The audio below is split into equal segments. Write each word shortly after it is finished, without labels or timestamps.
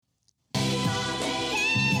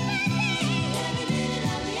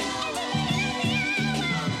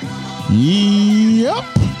Yep.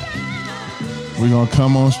 We're going to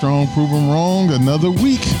come on strong, prove them wrong another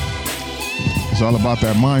week. It's all about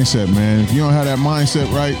that mindset, man. If you don't have that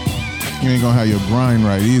mindset right, you ain't going to have your grind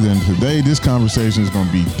right either. And today, this conversation is going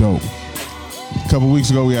to be dope. A couple weeks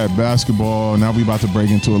ago, we had basketball. Now we about to break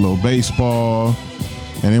into a little baseball.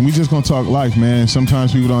 And then we just going to talk life, man.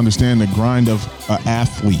 Sometimes people don't understand the grind of an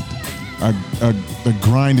athlete, the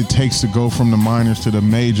grind it takes to go from the minors to the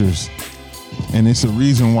majors. And it's a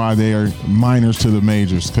reason why they are minors to the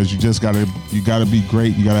majors, because you gotta be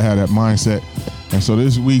great. You gotta have that mindset. And so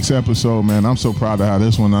this week's episode, man, I'm so proud to have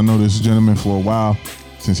this one. I know this gentleman for a while,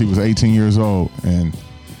 since he was 18 years old. And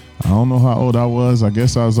I don't know how old I was. I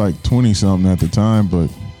guess I was like 20 something at the time, but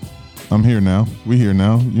I'm here now. We here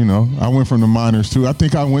now. You know, I went from the minors too. I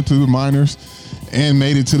think I went to the minors and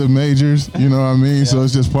made it to the majors. You know what I mean? Yeah. So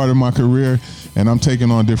it's just part of my career, and I'm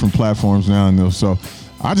taking on different platforms now. And so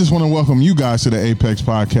I just want to welcome you guys to the Apex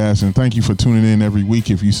Podcast, and thank you for tuning in every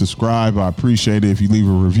week. If you subscribe, I appreciate it. If you leave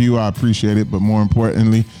a review, I appreciate it. But more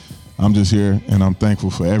importantly, I'm just here, and I'm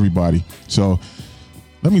thankful for everybody. So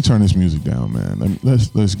let me turn this music down, man.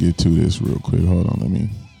 Let's get to this real quick. Hold on, let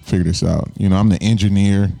me figure this out. You know, I'm the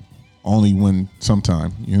engineer only when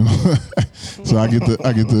sometime. You know, so I get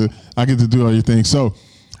to do all your things. So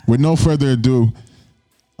with no further ado,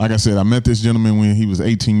 like I said, I met this gentleman when he was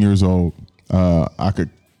 18 years old. I could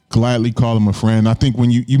gladly call him a friend. I think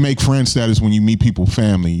when you make friend status when you meet people,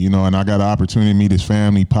 family, you know, and I got an opportunity to meet his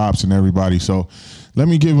family, pops, and everybody. So let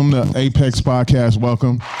me give him the Apex Podcast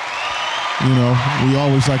welcome. You know, we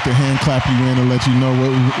always like to hand clap you in and let you know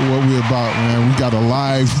what we're about, man. We got a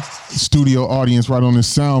live studio audience right on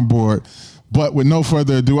this soundboard. But with no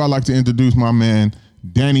further ado, I'd like to introduce my man,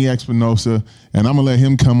 Danny Espinosa, and I'm going to let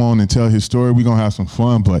him come on and tell his story. We're going to have some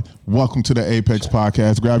fun, but welcome to the Apex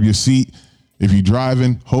Podcast. Grab your seat. If you're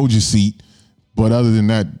driving, hold your seat. But other than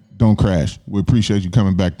that, don't crash. We appreciate you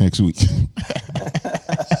coming back next week.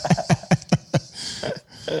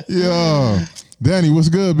 Yo, Danny, what's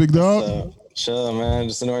good, big dog? Chill, man.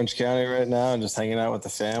 Just in Orange County right now, just hanging out with the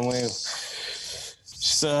family.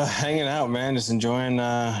 Just hanging out, man. Just enjoying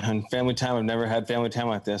and family time. I've never had family time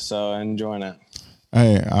like this, so I'm enjoying it.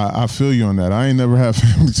 Hey, I feel you on that. I ain't never had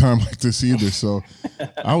family time like this either. So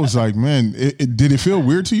I was like, man, did it feel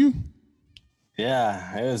weird to you?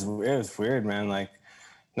 Yeah, it was weird, man. Like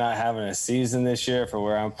not having a season this year for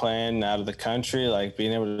where I'm playing out of the country, like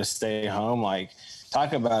being able to stay home, like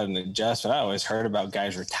talk about an adjustment. I always heard about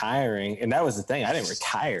guys retiring, and that was the thing. I didn't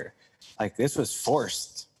retire. Like this was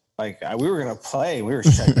forced. Like we were gonna play, we were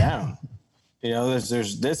shut down. You know, this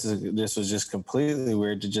was just completely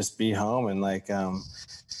weird to just be home and like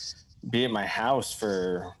be at my house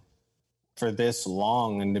for this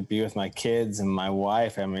long and to be with my kids and my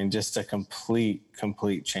wife. I mean, just a complete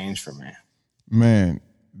change for me. Man,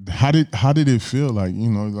 how did it feel? Like, you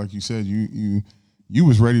know, like you said, you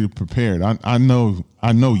was ready to prepare. I know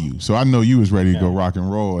you, so I know you was ready to go rock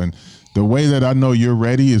and roll. And the way that I know you're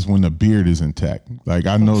ready is when the beard is intact. Like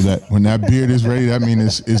I know that when that beard is ready, that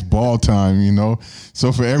means it's ball time, you know?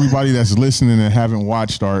 So for everybody that's listening and haven't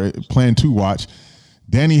watched or plan to watch,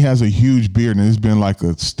 Danny has a huge beard, and it's been like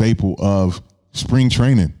a staple of spring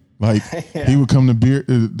training. Like he would come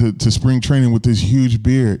to spring training with this huge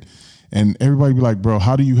beard, and everybody be like, bro,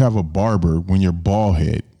 how do you have a barber when you're bald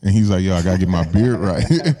head? And he's like, yo, I got to get my beard right.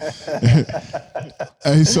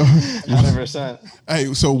 Hey, so 100%.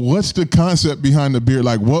 Hey, so what's the concept behind the beard?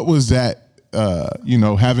 Like, what was that,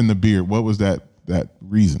 having the beard? What was that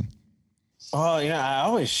reason? Well, you know,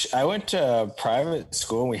 I went to a private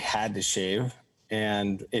school and we had to shave.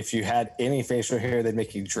 And if you had any facial hair, they'd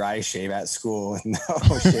make you dry shave at school with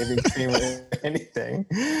no shaving cream or anything.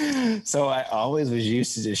 So I always was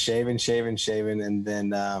used to just shaving. And then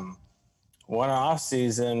one off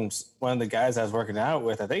season, one of the guys I was working out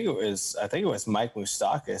with, I think it was Mike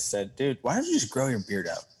Moustakis, said, dude, why don't you just grow your beard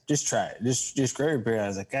out? Just try it. Just grow your beard out. I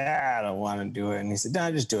was like, I don't want to do it. And he said,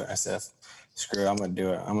 no, just do it. I said, screw it. I'm going to do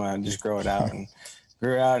it. I'm going to just grow it out. And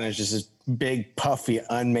grew out, and it's just this big, puffy,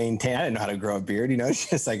 unmaintained. I didn't know how to grow a beard, you know. It's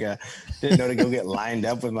just like didn't know to go get lined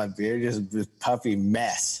up with my beard, just this puffy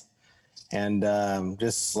mess. And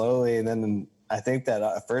just slowly, and then I think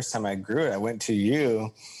that first time I grew it, I went to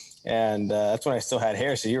you, and that's when I still had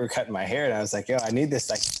hair. So you were cutting my hair, and I was like, yo, I need this.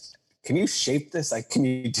 Like, can you shape this? Like, can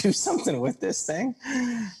you do something with this thing?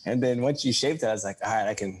 And then once you shaped it, I was like, all right,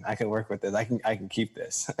 I can work with this. I can keep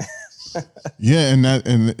this. Yeah,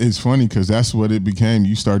 and it's funny because that's what it became.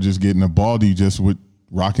 You start just getting a baldy just with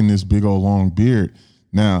rocking this big old long beard.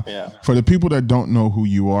 Now, for the people that don't know who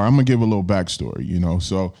you are, I'm gonna give a little backstory. You know,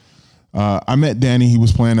 so I met Danny. He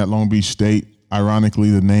was playing at Long Beach State. Ironically,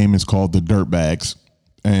 the name is called the Dirtbags.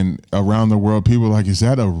 and around the world, people are like, is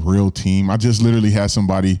that a real team? I just literally had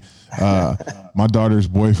somebody, my daughter's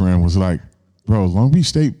boyfriend was like, bro, Long Beach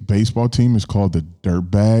State baseball team is called the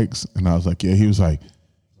Dirtbags. And I was like, yeah. He was like,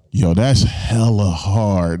 yo, that's hella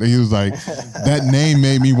hard. And he was like, that name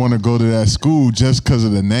made me want to go to that school just because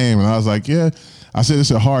of the name. And I was like, yeah. I said,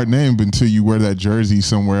 it's a hard name but until you wear that jersey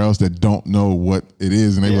somewhere else that don't know what it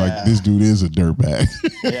is. And they were like, this dude is a dirtbag.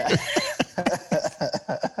 Yeah.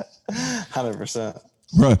 100%.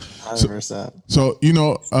 Right. 100%. So, you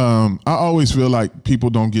know, I always feel like people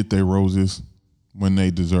don't get their roses when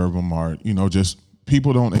they deserve them, or, you know, just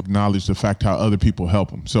people don't acknowledge the fact how other people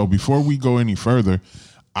help them. So before we go any further,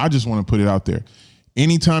 I just want to put it out there.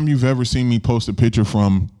 Anytime you've ever seen me post a picture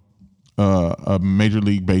from a Major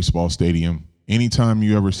League Baseball stadium, anytime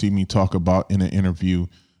you ever see me talk about in an interview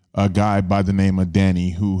a guy by the name of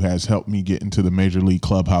Danny who has helped me get into the Major League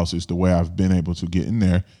clubhouses the way I've been able to get in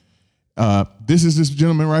there, this is this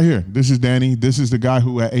gentleman right here. This is Danny. This is the guy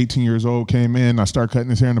who at 18 years old came in. I started cutting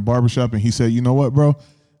his hair in the barbershop, and he said, you know what, bro?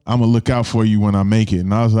 I'm going to look out for you when I make it.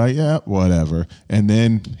 And I was like, yeah, whatever. And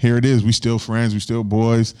then here it is. We still friends. We still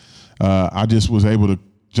boys. I just was able to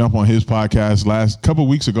jump on his podcast couple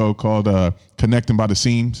weeks ago called Connecting by the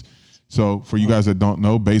Seams. So for you guys that don't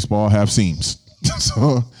know, baseball have seams.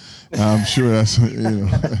 So I'm sure that's, you know.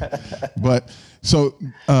 But so,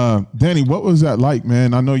 Danny, what was that like,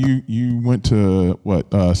 man? I know you went to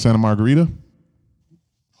Santa Margarita?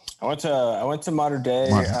 I went to Mater Dei.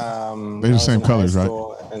 They're the same colors, right?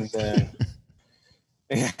 And then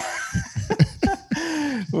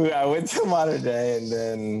I went to Mater Dei and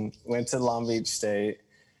then went to Long Beach State,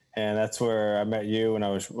 and that's where I met you when I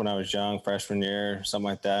was young, freshman year, something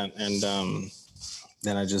like that. And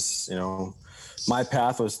then I just, you know, my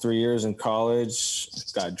path was 3 years in college.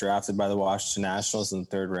 Got drafted by the Washington Nationals in the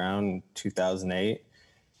third round in 2008,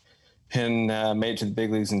 and made it to the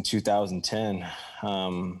big leagues in 2010.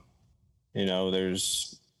 You know,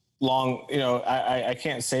 there's long. You know, I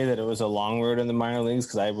can't say that it was a long road in the minor leagues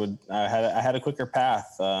because I had a quicker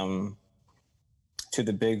path to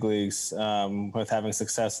the big leagues with having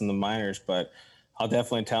success in the minors, but I'll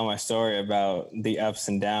definitely tell my story about the ups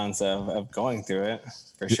and downs of going through it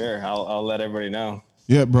for sure. I'll let everybody know.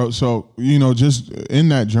 Yeah, bro. So, you know, just in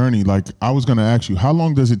that journey, like I was going to ask you, how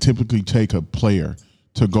long does it typically take a player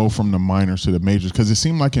to go from the minors to the majors? Because it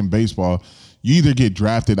seemed like in baseball, you either get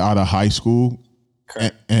drafted out of high school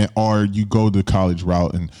or you go the college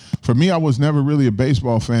route. And for me, I was never really a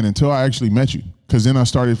baseball fan until I actually met you. Because then I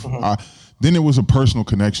started, then it was a personal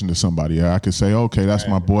connection to somebody. I could say, okay, that's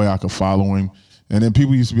my boy. I could follow him. And then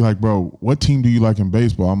people used to be like, bro, what team do you like in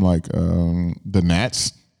baseball? I'm like, the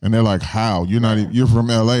Nats. And they're like, how? You're from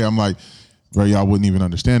LA. I'm like, bro, y'all wouldn't even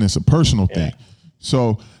understand. It's a personal thing.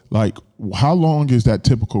 So, like, how long is that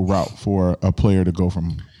typical route for a player to go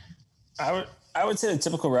from? I would say the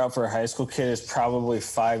typical route for a high school kid is probably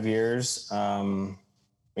 5 years. You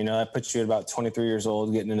know, that puts you at about 23 years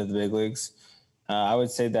old getting into the big leagues. I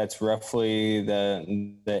would say that's roughly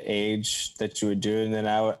the age that you would do. And then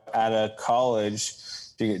out of college,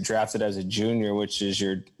 you get drafted as a junior, which is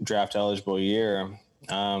your draft eligible year.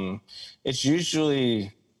 It's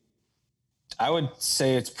usually, I would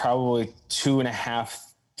say it's probably 2.5,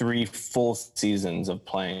 3 full seasons of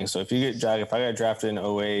playing. So if I got drafted in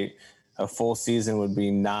 2008, a full season would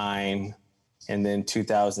be 9, and then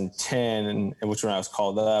 2010, and which when I was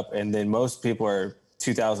called up, and then most people are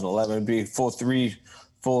 2011 would be 3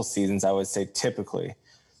 full seasons, I would say typically.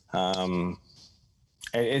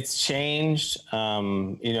 It's changed.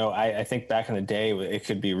 You know, I think back in the day, it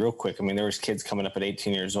could be real quick. I mean, there was kids coming up at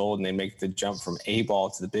 18 years old and they make the jump from A ball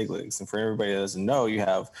to the big leagues. And for everybody that doesn't know, you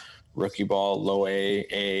have rookie ball, low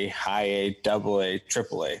A, high A, double A,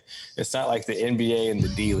 triple A. It's not like the NBA and the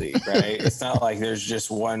D League, right? It's not like there's just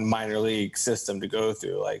one minor league system to go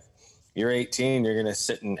through. Like, you're 18, you're going to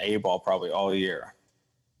sit in A ball probably all year.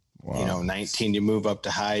 Wow. You know, 19, you move up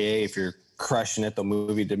to high A. If you're crushing it, they'll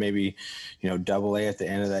move you to maybe, you know, double A at the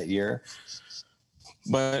end of that year.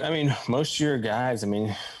 But I mean, most of your guys, I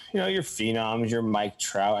mean, you know, your phenoms, your Mike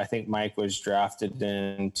Trout. I think Mike was drafted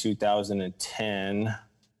in 2010.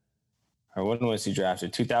 Or when was he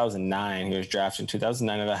drafted? 2009. He was drafted in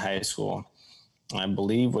 2009 out of high school. I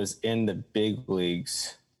believe was in the big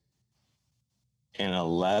leagues in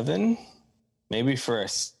 11, maybe for a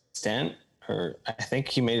stint. Or I think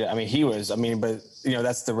he made it. I mean, he was. I mean, but you know,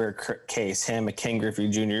 that's the rare case. Him, a Ken Griffey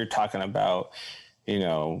Jr. You're talking about, you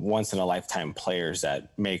know, once in a lifetime players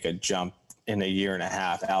that make a jump in a year and a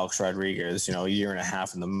half. Alex Rodriguez, you know, a year and a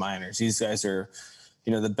half in the minors. These guys are,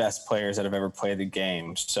 you know, the best players that have ever played the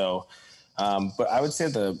game. So, but I would say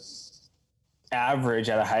average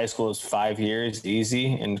out of high school is 5 years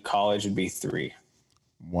easy, and college would be 3.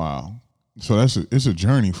 Wow. So it's a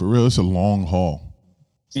journey for real. It's a long haul.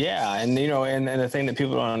 Yeah, and and the thing that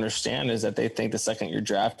people don't understand is that they think the second you're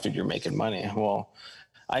drafted, you're making money. Well,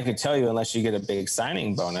 I could tell you, unless you get a big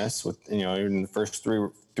signing bonus with in the first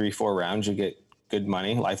 4 rounds, you get good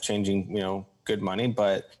money, life changing, good money.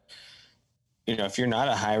 But if you're not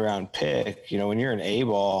a high round pick, when you're an A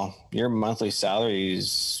ball, your monthly salary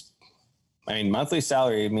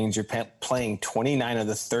means you're playing 29 of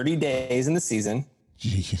the 30 days in the season.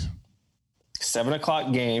 Jeez.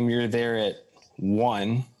 7:00 game, you're there at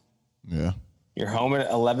 1. Yeah. You're home at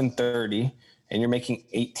 11:30, and you're making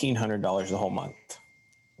 $1,800 the whole month.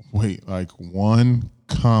 Wait, like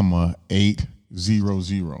 1,800.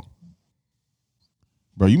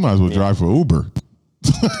 Bro, you might as well drive for Uber.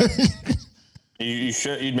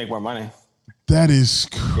 You'd make more money. That is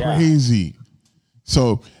crazy. Yeah.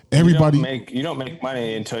 So everybody, you don't make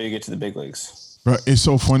money until you get to the big leagues. Bro, it's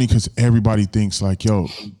so funny because everybody thinks like, yo,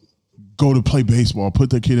 go to play baseball, put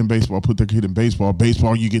their kid in baseball,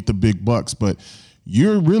 baseball, you get the big bucks. But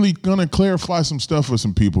you're really going to clarify some stuff for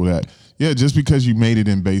some people that, just because you made it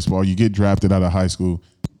in baseball, you get drafted out of high school,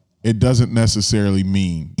 it doesn't necessarily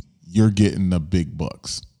mean you're getting the big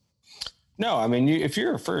bucks. No, I mean, if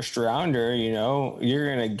you're a first rounder, you're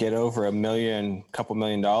going to get over couple $1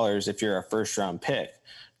 million if you're a first round pick.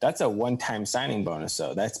 That's a one-time signing bonus,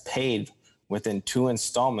 though. That's paid within 2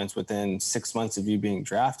 installments within 6 months of you being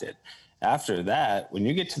drafted. After that, when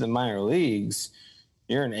you get to the minor leagues,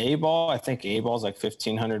 you're an A ball. I think A ball is like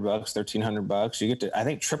 $1,500, $1,300. You get to, I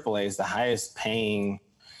think AAA is the highest paying.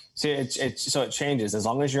 See, so it changes. As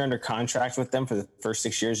long as you're under contract with them for the first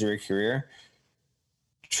 6 years of your career,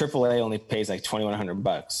 AAA only pays like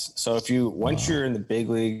 $2,100. So once you're in the big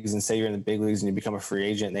leagues, and say you're in the big leagues and you become a free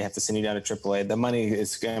agent, they have to send you down to AAA. The money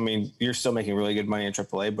is, you're still making really good money in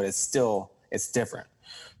AAA, but it's different,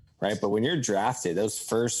 right? But when you're drafted, those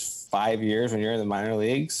first 5 years when you're in the minor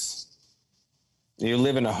leagues, you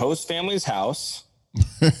live in a host family's house.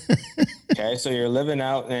 Okay, so you're living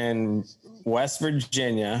out in West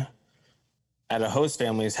Virginia at a host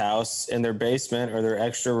family's house in their basement or their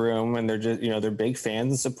extra room, and they're just, they're big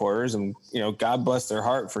fans and supporters, and God bless their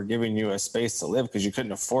heart for giving you a space to live because you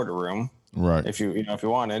couldn't afford a room, right? If you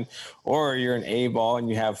wanted, or you're an A ball and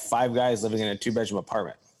you have 5 guys living in a 2-bedroom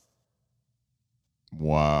apartment.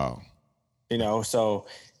 Wow. So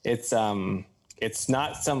it's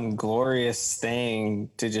not some glorious thing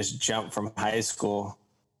to just jump from high school.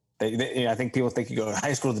 I think people think you go to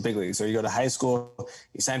high school to the big leagues, or you go to high school,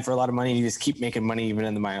 you sign for a lot of money, and you just keep making money even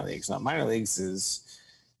in the minor leagues. Now, minor leagues is,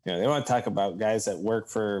 they want to talk about guys that work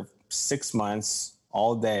for 6 months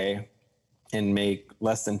all day and make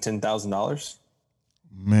less than $10,000.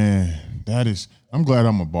 Man, I'm glad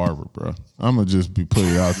I'm a barber, bro. I'm going to just be putting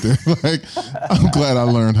it out there. Like, I'm glad I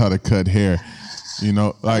learned how to cut hair.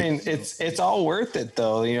 It's all worth it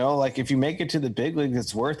though. Like if you make it to the big league,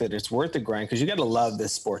 it's worth it. It's worth the grind because you got to love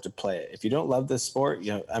this sport to play it. If you don't love this sport,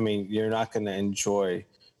 you're not going to enjoy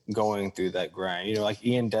going through that grind. Like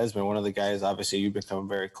Ian Desmond, one of the guys, obviously you've become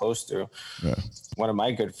very close to. Yeah. One of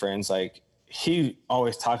my good friends, like he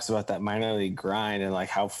always talks about that minor league grind and like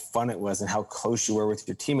how fun it was and how close you were with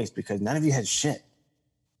your teammates because none of you had shit.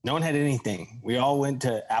 No one had anything. We all went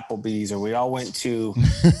to Applebee's or we all went to,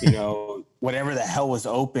 whatever the hell was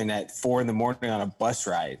open at 4 a.m. on a bus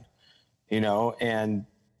ride, and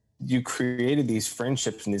you created these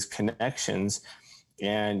friendships and these connections,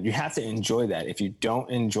 and you have to enjoy that. If you don't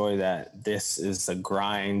enjoy that, this is a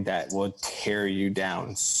grind that will tear you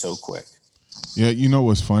down so quick. Yeah.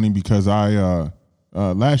 What's funny because I,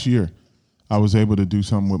 last year I was able to do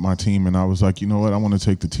something with my team and I was like, you know what? I want to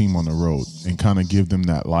take the team on the road and kind of give them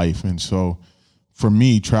that life. And so for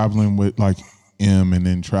me, traveling with like M and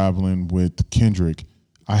then traveling with Kendrick,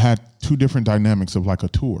 I had 2 different dynamics of like a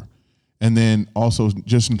tour. And then also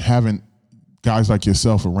just having guys like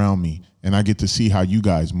yourself around me and I get to see how you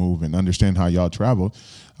guys move and understand how y'all travel.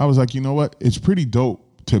 I was like, you know what? It's pretty dope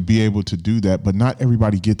to be able to do that, but not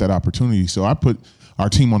everybody get that opportunity. So I put our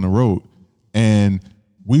team on the road and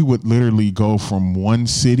we would literally go from one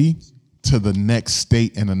city to the next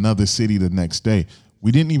state and another city the next day.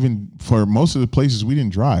 We didn't even, for most of the places, we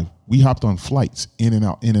didn't drive. We hopped on flights in and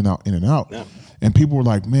out, in and out, in and out. Yeah. And people were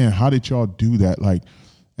like, man, how did y'all do that? Like,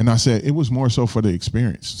 and I said, it was more so for the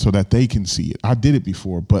experience so that they can see it. I did it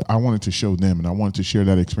before, but I wanted to show them and I wanted to share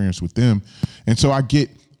that experience with them. And so I get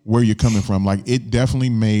where you're coming from. Like, it definitely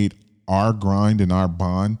made our grind and our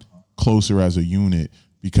bond closer as a unit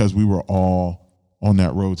because we were all on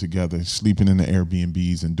that road together, sleeping in the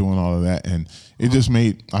Airbnbs and doing all of that. And it just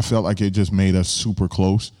I felt like it just made us super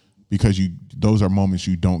close because those are moments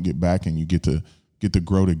you don't get back, and you get to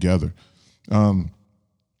grow together.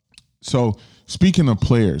 So speaking of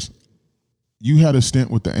players, you had a stint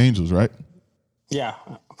with the Angels, right? Yeah,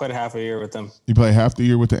 I played half a year with them. You played half the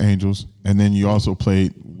year with the Angels, and then you also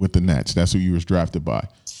played with the Nats. That's who you was drafted by.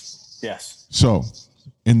 Yes. So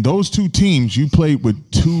in those two teams, you played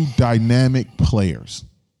with two dynamic players.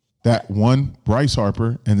 That one, Bryce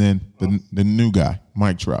Harper, and then the new guy,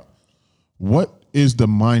 Mike Trout. What is the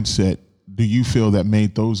mindset do you feel that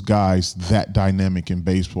made those guys that dynamic in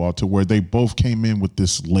baseball to where they both came in with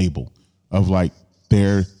this label of like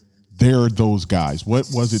they're those guys? What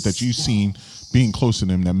was it that you seen being close to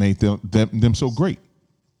them that made them so great?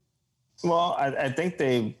 Well, I think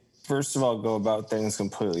they first of all go about things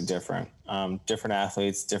completely different. Different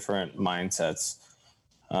athletes, different mindsets.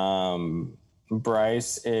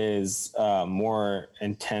 Bryce is more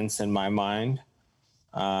intense in my mind.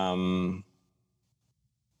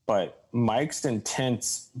 But Mike's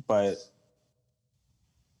intense, but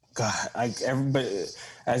God, everybody,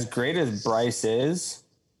 as great as Bryce is,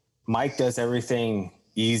 Mike does everything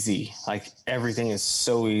easy. Like everything is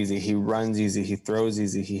so easy. He runs easy. He throws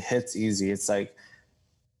easy. He hits easy. It's like,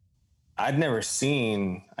 I'd never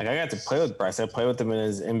seen, like I got to play with Bryce. I played with him in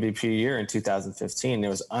his MVP year in 2015. It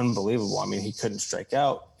was unbelievable. I mean, he couldn't strike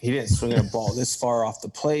out. He didn't swing a ball this far off the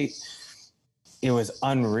plate. It was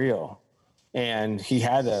unreal. And he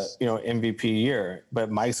had a, MVP year,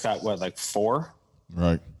 but Mike's got like four?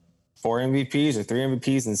 Right. 4 MVPs or 3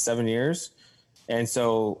 MVPs in 7 years. And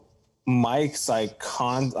so Mike's like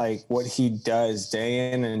what he does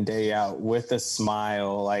day in and day out with a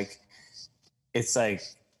smile. Like, it's like,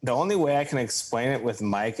 the only way I can explain it with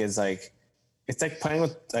Mike is like, it's like playing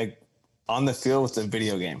with like on the field with a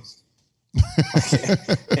video game.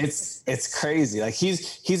 It's crazy. Like he's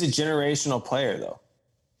a generational player though.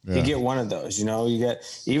 Yeah. You get one of those, you get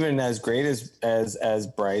even as great as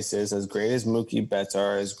Bryce is, as great as Mookie Betts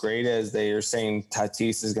are, as great as they are saying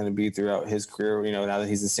Tatis is going to be throughout his career, now that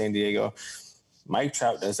he's in San Diego. Mike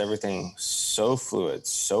Trout does everything so fluid,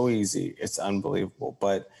 so easy. It's unbelievable.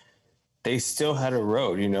 But they still had a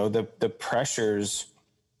road, the pressures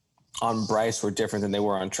on Bryce were different than they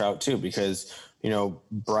were on Trout too, because,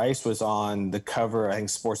 Bryce was on the cover, I think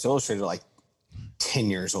Sports Illustrated, like 10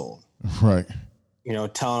 years old. Right.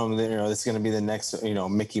 Telling them that, this is going to be the next,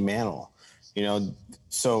 Mickey Mantle,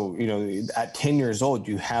 so, at 10 years old,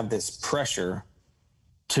 you have this pressure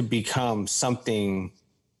to become something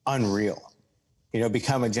unreal,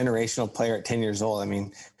 become a generational player at 10 years old. I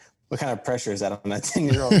mean, what kind of pressure is that on a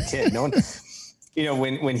 10-year-old kid? No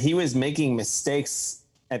one, when he was making mistakes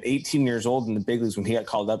at 18 years old in the big leagues, when he got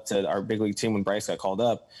called up to our big league team, when Bryce got called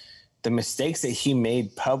up, the mistakes that he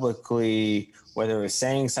made publicly, whether it was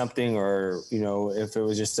saying something or, if it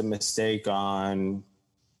was just a mistake on,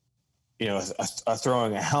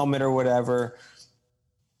 throwing a helmet or whatever,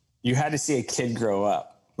 you had to see a kid grow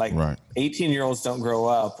up. Like right. 18-year-olds don't grow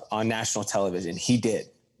up on national television. He did.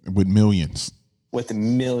 With millions, with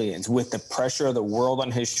the pressure of the world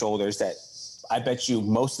on his shoulders that I bet you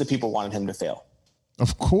most of the people wanted him to fail.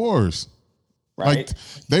 Of course. Right? Like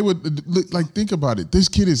they would like think about it. This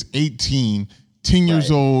kid is 18, 10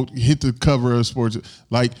 years old, hit the cover of Sports.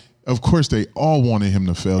 Like, of course they all wanted him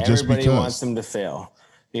to fail. Everybody wants him to fail.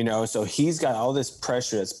 So he's got all this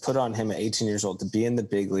pressure that's put on him at 18 years old to be in the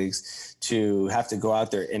big leagues, to have to go out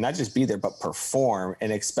there and not just be there, but perform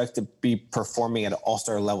and expect to be performing at an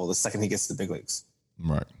all-star level the second he gets to the big leagues.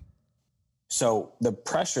 Right. So the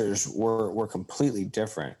pressures were completely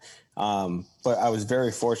different. But I was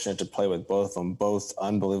very fortunate to play with both of them, both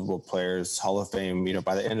unbelievable players, Hall of Fame,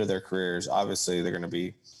 by the end of their careers, obviously they're going to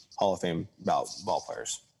be Hall of Fame ball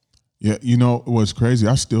players. Yeah. What's crazy?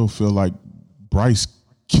 I still feel like Bryce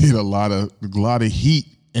get a lot of heat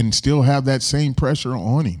and still have that same pressure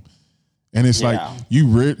on him. And it's like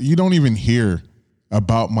you don't even hear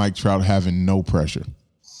about Mike Trout having no pressure.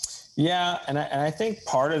 Yeah, and I think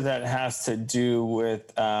part of that has to do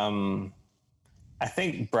with I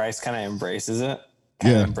think Bryce kind of embraces it,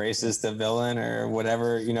 embraces the villain or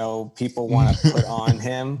whatever, people want to put on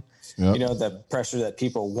him, yep. The pressure that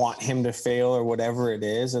people want him to fail or whatever it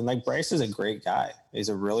is. And like Bryce is a great guy. He's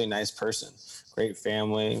a really nice person. Great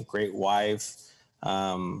family, great wife,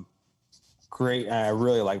 great. I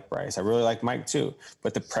really like Bryce. I really like Mike too,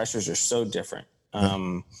 but the pressures are so different.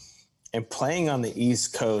 And playing on the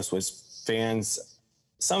East Coast was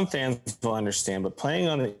some fans will understand, but playing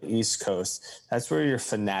on the East Coast, that's where your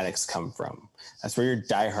fanatics come from. That's where your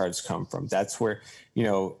diehards come from. That's where,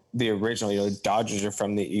 the original, Dodgers are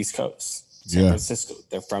from the East Coast. San Francisco,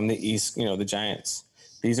 they're from the East, the Giants.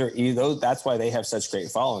 That's why they have such great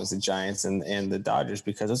followings, the Giants and the Dodgers,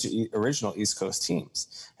 because those are original East Coast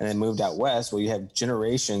teams. And then moved out west, where you have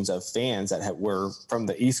generations of fans that were from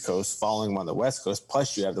the East Coast following them on the West Coast.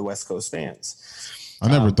 Plus, you have the West Coast fans. I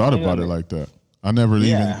never thought about it like that. I never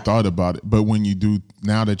even thought about it. But when you do,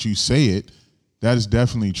 now that you say it, that is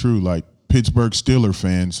definitely true. Like Pittsburgh Steelers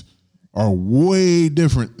fans are way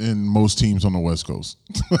different than most teams on the West Coast.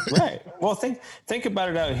 Right. Well, think about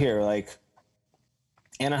it out here. Like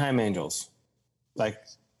Anaheim Angels, like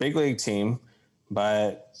big league team,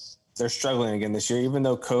 but they're struggling again this year, even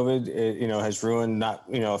though COVID, has ruined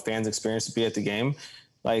a fan's experience to be at the game.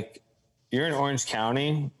 Like you're in Orange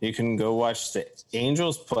County, you can go watch the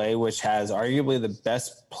Angels play, which has arguably the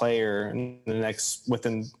best player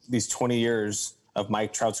within these 20 years of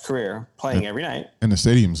Mike Trout's career playing every night. And the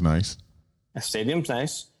stadium's nice. The stadium's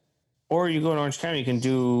nice. Or you go to Orange County, you can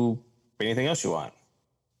do anything else you want.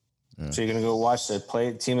 Yeah. So you're going to go watch the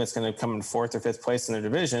team that's going to come in 4th or 5th place in their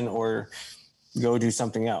division, or go do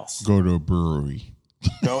something else. Go to a brewery.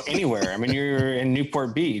 Go anywhere. I mean, you're in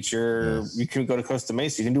Newport Beach. You can go to Costa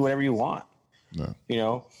Mesa. You can do whatever you want.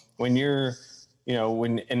 Yeah. When you're,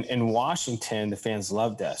 in Washington, the fans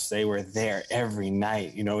loved us. They were there every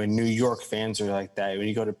night. In New York, fans are like that. When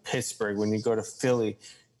you go to Pittsburgh, when you go to Philly,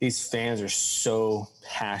 these fans are so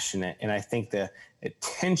passionate. And I think the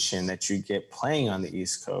attention that you get playing on the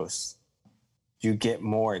East Coast, you get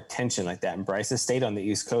more attention like that. And Bryce has stayed on the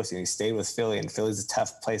East Coast, and he stayed with Philly, and Philly's a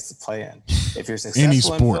tough place to play in. If you're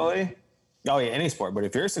successful in Philly, any sport. But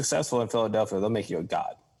if you're successful in Philadelphia, they'll make you a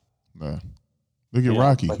god. Nah. Look at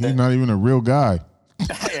Rocky. He's not even a real guy.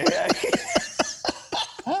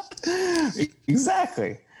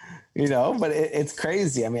 Exactly. But it's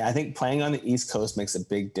crazy. I mean, I think playing on the East Coast makes a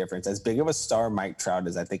big difference. As big of a star Mike Trout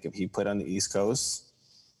is, I think if he put on the East Coast,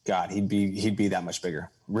 God, he'd be that much bigger.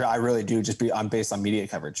 I really do, just based on media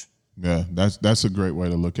coverage. Yeah, that's a great way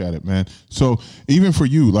to look at it, man. So even for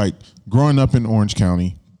you, like growing up in Orange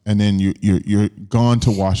County, and then you're gone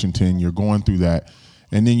to Washington, you're going through that,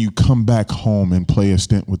 and then you come back home and play a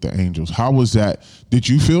stint with the Angels. How was that? Did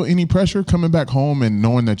you feel any pressure coming back home and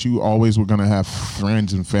knowing that you always were going to have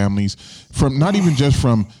friends and families, from not even just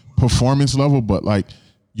from performance level, but like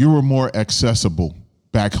you were more accessible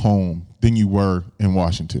back home than you were in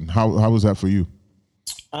Washington? How was that for you?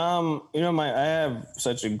 I have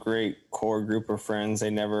such a great core group of friends. They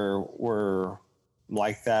never were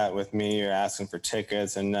like that with me or asking for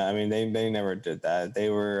tickets. And they never did that. They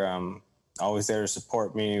were always there to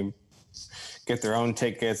support me, get their own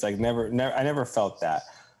tickets. Like I never felt that.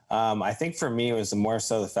 I think for me, it was more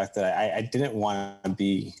so the fact that I didn't want to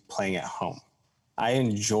be playing at home. I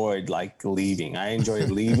enjoyed leaving. I enjoyed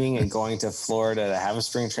leaving and going to Florida to have a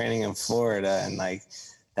spring training in Florida. And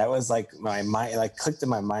that was my mind, clicked in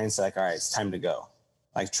my mind. So all right, it's time to go.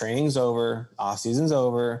 Training's over, off season's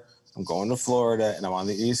over. I'm going to Florida and I'm on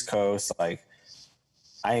the East Coast. I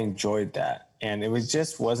enjoyed that. And it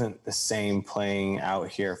just wasn't the same playing out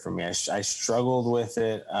here for me. I struggled with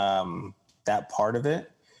it, that part of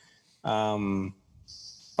it.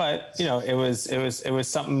 But it was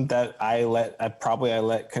something that I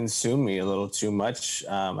let consume me a little too much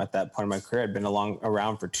at that point in my career. I'd been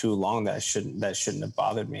around for too long that shouldn't have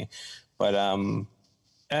bothered me. But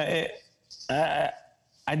I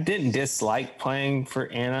didn't dislike playing for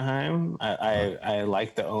Anaheim. I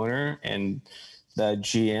like the owner, and the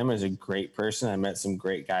GM is a great person. I met some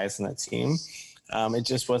great guys on that team. It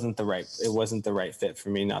just wasn't the right fit for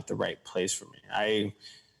me, not the right place for me.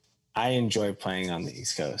 I enjoy playing on the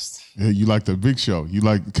East Coast. Yeah, you like the big show.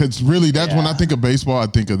 Because really that's when I think of baseball, I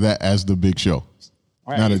think of that as the big show.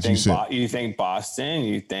 Right. Now that you think Boston,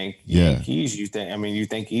 you think Yankees, you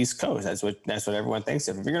think East Coast. That's what everyone thinks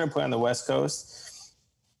of. If you're going to play on the West Coast,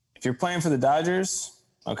 if you're playing for the Dodgers,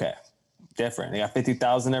 okay, different. They got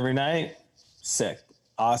 50,000 every night. Sick.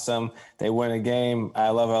 Awesome. They win a game. I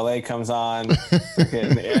Love LA comes on.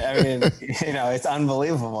 It's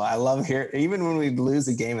unbelievable. I love hearing, even when we lose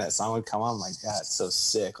a game, that song would come on. I'm like, God, it's so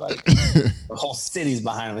sick. The whole city's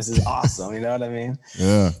behind them. This is awesome. You know what I mean?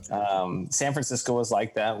 Yeah. San Francisco was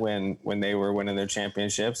like that when they were winning their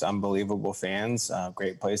championships. Unbelievable fans.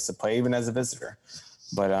 Great place to play, even as a visitor.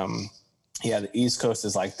 But the East Coast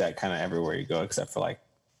is like that kind of everywhere you go, except for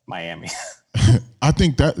Miami. I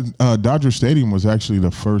think that Dodger Stadium was actually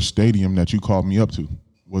the first stadium that you called me up to.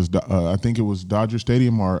 I think it was Dodger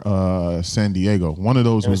Stadium or San Diego. One of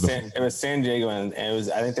those it was San Diego, and it was.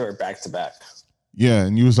 I think they were back to back. Yeah,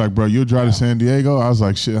 and you was like, bro, you'll drive to San Diego? I was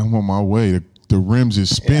like, shit, I'm on my way. The rims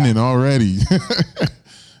is spinning already.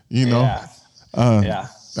 Yeah.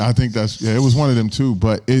 I think it was one of them too.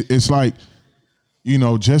 But it's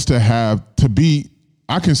just to be.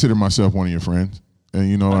 I consider myself one of your friends. And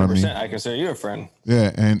you know what I mean? I consider you a friend.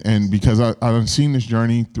 Yeah, and because I've seen this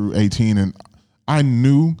journey through 18, and I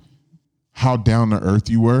knew how down to earth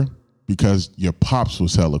you were because your pops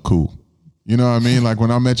was hella cool. You know what I mean? Like when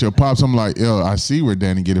I met your pops, I'm like, yo, I see where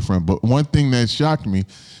Danny get it from. But one thing that shocked me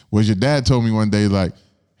was your dad told me one day, like,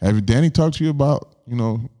 have Danny talked to you about, you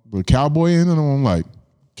know, the cowboy in? And I'm like,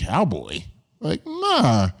 cowboy? Like,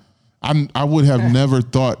 nah. I would have never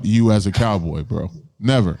thought you as a cowboy, bro.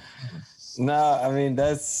 Never. No, I mean,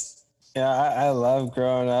 I love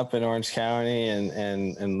growing up in Orange County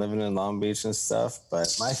and living in Long Beach and stuff,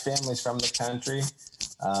 but my family's from the country.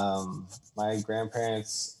 My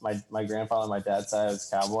grandparents, my grandfather on my dad's side was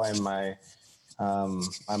cowboy, and my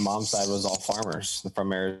mom's side was all farmers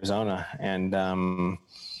from Arizona. And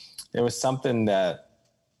it was something that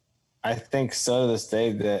I think so to this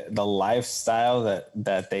day, the lifestyle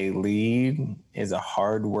that they lead is a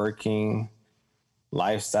hardworking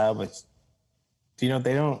lifestyle, but you know,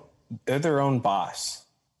 they're their own boss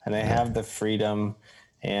and they have the freedom,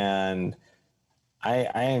 and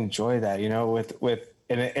I enjoy that, you know, and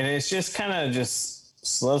it's just kind of just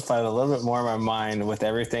solidified a little bit more in my mind with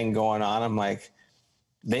everything going on. I'm like,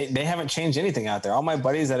 they haven't changed anything out there. All my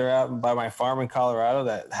buddies that are out by my farm in Colorado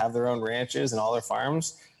that have their own ranches and all their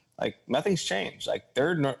farms, like nothing's changed. Like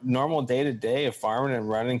their normal day to day of farming and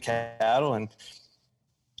running cattle, and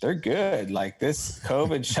they're good. Like this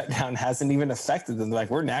COVID shutdown hasn't even affected them. Like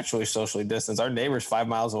we're naturally socially distanced. Our neighbor's 5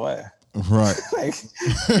 miles away. Right. Like,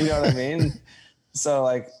 you know what I mean? So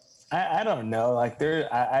like, I don't know. Like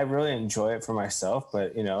I really enjoy it for myself,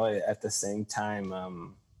 but you know, at the same time,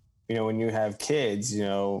 you know, when you have kids, you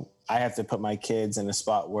know, I have to put my kids in a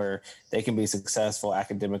spot where they can be successful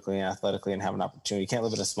academically and athletically and have an opportunity. You can't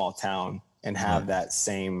live in a small town and have that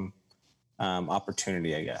same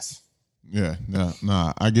opportunity, I guess. Yeah,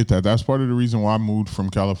 nah, I get that. That's part of the reason why I moved from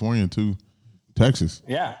California to Texas.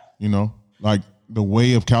 Yeah. You know, like the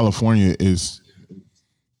way of California is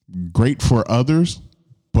great for others,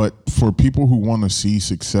 but for people who want to see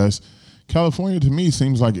success, California to me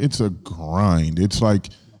seems like it's a grind. It's like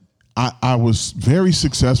I was very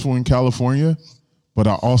successful in California, but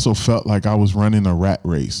I also felt like I was running a rat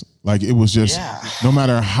race. Like it was just no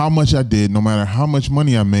matter how much I did, no matter how much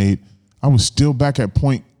money I made, I was still back at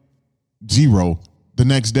point zero the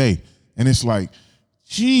next day. And it's like,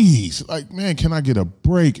 geez, like, man, can I get a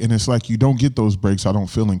break? And it's like, you don't get those breaks, I don't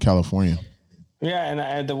feel, in California. Yeah.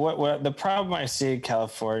 And the problem I see in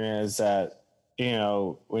California is that, you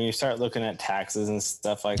know, when you start looking at taxes and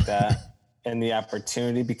stuff like that and the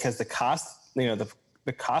opportunity, because the cost, you know,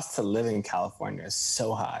 the cost to live in California is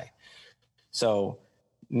so high. So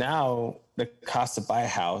now the cost to buy a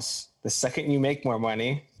house, the second you make more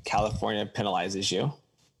money, California penalizes you.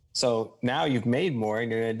 So now you've made more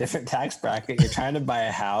and you're in a different tax bracket. You're trying to buy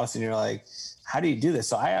a house and you're like, how do you do this?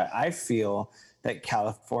 So I feel that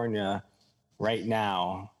California right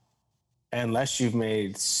now, unless you've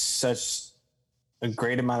made such a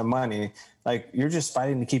great amount of money, like you're just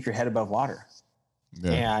fighting to keep your head above water.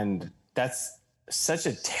 Yeah. And that's such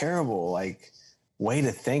a terrible like way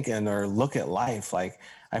to think or look at life. Like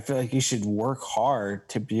I feel like you should work hard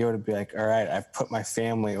to be able to be like, all right, I've put my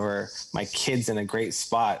family or my kids in a great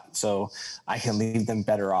spot so I can leave them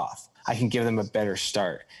better off. I can give them a better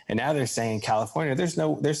start. And now they're saying California,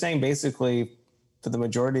 they're saying basically for the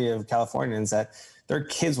majority of Californians that their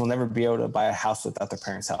kids will never be able to buy a house without their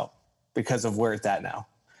parents' help because of where it's at now.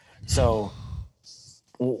 So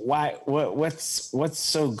what's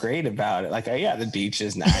so great about it? Like, yeah, the beach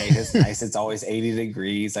is nice. It's nice. It's always 80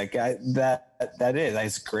 degrees. Like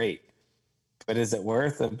that's great. But is it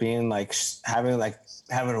worth it being like having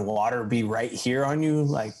water be right here on you,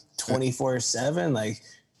 like 24/7? Like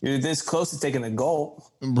you're this close to taking a gulp.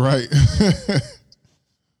 Right.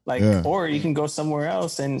 Like, or you can go somewhere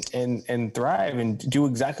else and thrive and do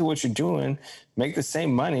exactly what you're doing, make the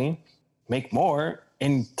same money, make more,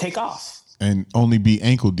 and take off. And only be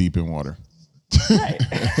ankle deep in water. Right.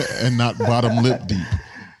 And not bottom lip deep.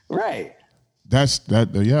 Right.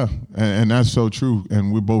 Yeah. And that's so true.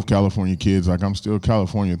 And we're both California kids. Like I'm still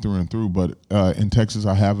California through and through. But in Texas,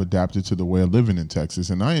 I have adapted to the way of living in Texas.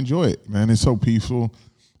 And I enjoy it, man. It's so peaceful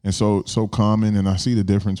and so common. And I see the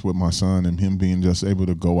difference with my son and him being just able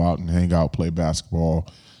to go out and hang out, play basketball,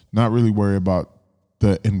 not really worry about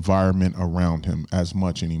the environment around him as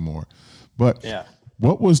much anymore. But yeah.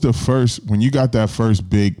 What was the first, when you got that first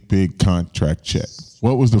big contract check,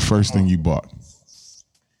 what was the first thing you bought?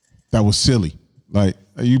 That was silly. Like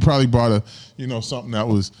you probably bought something that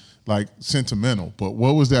was like sentimental, but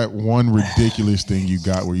what was that one ridiculous thing you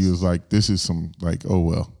got where you was like, this is some like, oh,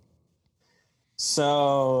 well.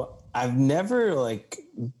 So I've never like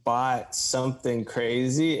bought something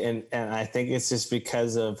crazy, and I think it's just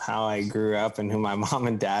because of how I grew up and who my mom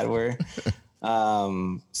and dad were.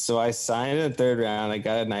 So I signed in the third round. I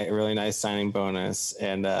got a really nice signing bonus,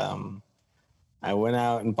 and I went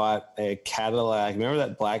out and bought a Cadillac. Remember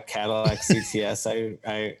that black Cadillac CTS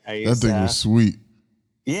I used that thing was sweet.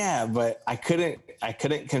 Yeah, but I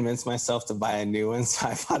couldn't convince myself to buy a new one, so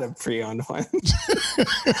I bought a pre-owned one.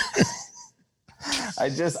 I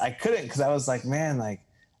couldn't, because I was like, man, like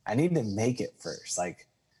I need to make it first. Like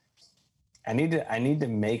I need to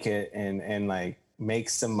make it and like make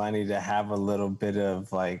some money to have a little bit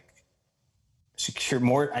of like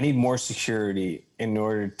I need more security in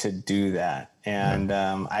order to do that. And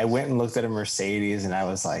I went and looked at a Mercedes, and I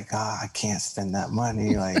was like, I can't spend that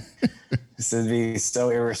money. Like this would be so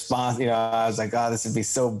irresponsible. I was like, this would be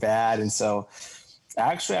so bad. And so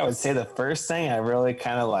actually I would say the first thing I really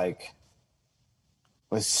kind of like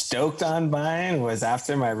was stoked on buying was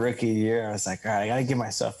after my rookie year. I was like, all right, I got to give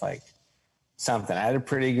myself like something. I had a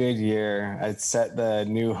pretty good year. I'd set the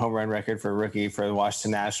new home run record for rookie for the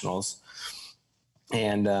Washington Nationals.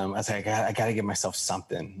 And I was like, I got to give myself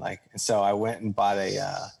something. Like, so I went and bought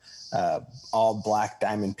a all black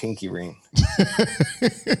diamond pinky ring.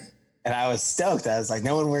 And I was stoked. I was like,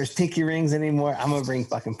 no one wears pinky rings anymore. I'm going to bring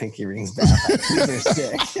fucking pinky rings back. Like, these are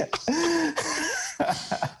sick.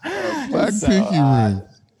 Black pinky ring.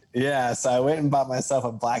 Yeah. So I went and bought myself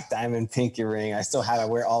a black diamond pinky ring. I still have it,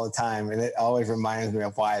 wear it all the time. And it always reminds me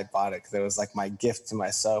of why I bought it, because it was like my gift to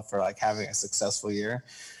myself for like having a successful year.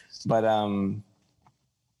 But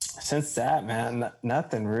since that, man,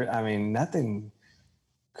 nothing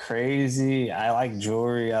crazy. I like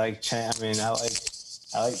jewelry. I like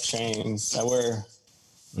I like chains. I wear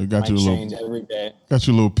my chain every day. Got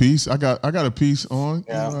your little piece. I got a piece on.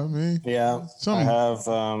 Yeah. You know what I mean? Yeah. Something I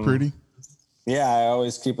have pretty. Yeah, I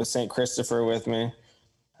always keep a St. Christopher with me.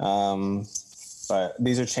 But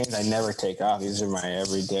these are chains I never take off. These are my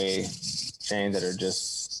everyday chains that are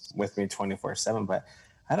just with me 24/7. But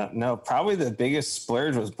I don't know. Probably the biggest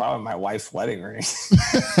splurge was probably my wife's wedding ring.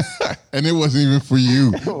 And it wasn't even for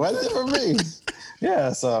you. It wasn't for me.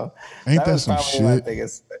 Yeah, so ain't that was some probably shit? my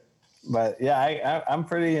biggest. But yeah, I'm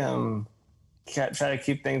pretty try to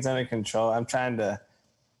keep things under control. I'm trying to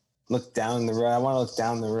look down the road. I want to look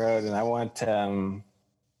down the road, and I want to.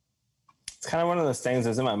 It's kind of one of those things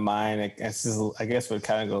that's in my mind. I guess would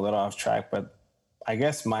kind of go a little off track, but I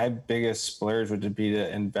guess my biggest splurge would be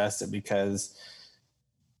to invest it, because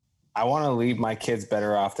I want to leave my kids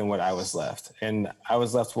better off than what I was left. And I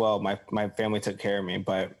was left well. My family took care of me,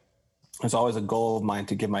 but it's always a goal of mine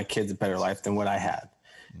to give my kids a better life than what I had.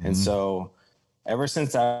 Mm-hmm. And so ever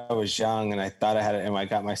since I was young and I thought I had it, and I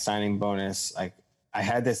got my signing bonus, like I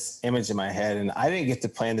had this image in my head, and I didn't get to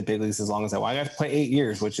play in the big leagues as long as I wanted. I got to play 8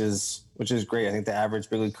 years, which is great. I think the average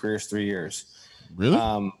big league career is 3 years. Really?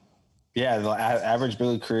 Yeah. The average big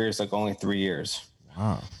league career is like only 3 years.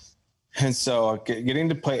 Wow. And so getting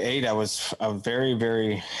to play 8, I was very,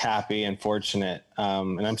 very happy and fortunate.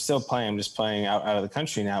 And I'm still playing. I'm just playing out of the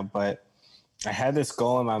country now. But I had this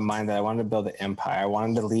goal in my mind that I wanted to build an empire. I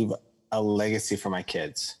wanted to leave a legacy for my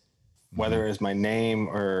kids, whether it was my name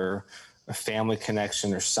or a family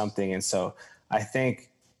connection or something. And so I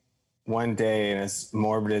think one day, and as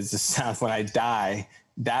morbid as this sounds, when I die,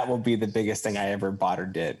 that will be the biggest thing I ever bought or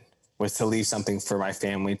did, was to leave something for my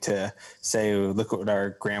family to say, look what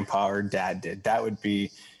our grandpa or dad did. That would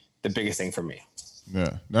be the biggest thing for me.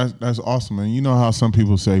 Yeah, that's awesome. And you know how some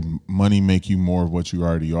people say money make you more of what you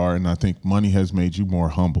already are. And I think money has made you more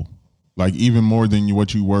humble, like even more than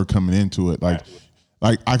what you were coming into it. Like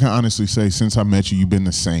I can honestly say, since I met you, you've been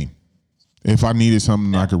the same. If I needed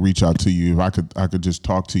something, I could reach out to you. If I could just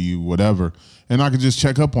talk to you, whatever, and I could just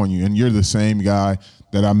check up on you. And you're the same guy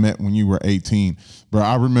that I met when you were 18. Bro,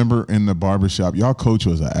 I remember in the barbershop, y'all coach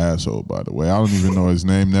was an asshole, by the way. I don't even know his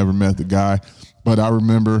name, never met the guy. But I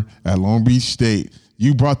remember at Long Beach State,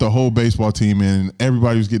 you brought the whole baseball team in, and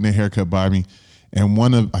everybody was getting their haircut by me. And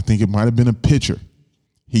I think it might have been a pitcher,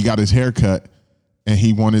 he got his haircut, and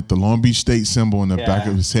he wanted the Long Beach State symbol in the back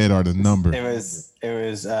of his head or the number. It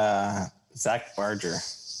was Zach Barger.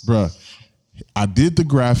 Bruh, I did the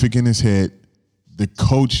graphic in his head. The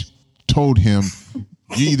coach told him,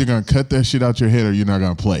 you're either going to cut that shit out your head or you're not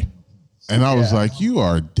going to play. And I was like, you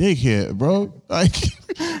are a dickhead, bro. Like,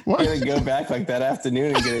 why? You're going to go back like that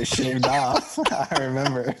afternoon and get it shaved off. I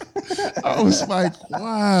remember. I was like,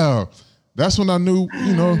 wow. That's when I knew,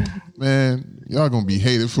 man, y'all going to be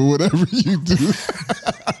hated for whatever you do.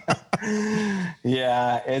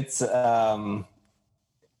 Yeah, it's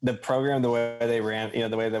the program, the way they ran,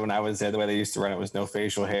 the way that when I was there, the way they used to run it was no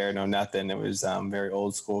facial hair, no nothing. It was very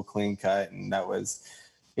old school, clean cut. And that was,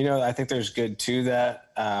 I think there's good to that.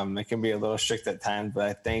 It can be a little strict at times, but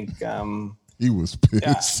I think he was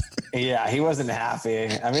pissed. Yeah, he wasn't happy.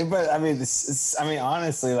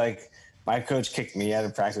 Honestly, like my coach kicked me out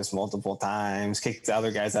of practice multiple times, kicked the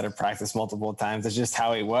other guys out of practice multiple times. It's just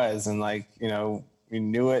how he was. And like, we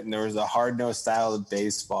knew it, and there was a hard-nosed style of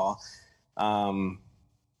baseball.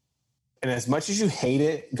 And as much as you hate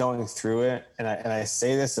it going through it, and I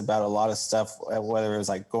say this about a lot of stuff, whether it was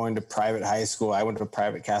like going to private high school, I went to a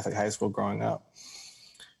private Catholic high school growing up.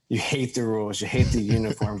 You hate the rules, you hate the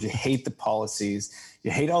uniforms, you hate the policies,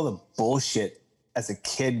 you hate all the bullshit as a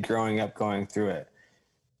kid growing up going through it.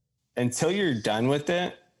 Until you're done with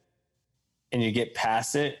it and you get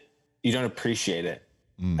past it, you don't appreciate it.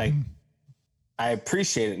 Mm-hmm. Like, I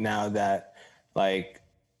appreciate it now that, like,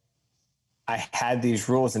 I had these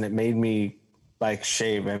rules and it made me like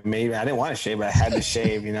shave. I didn't want to shave, but I had to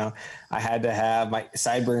shave, I had to have my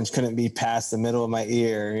sideburns couldn't be past the middle of my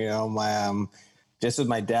ear, just with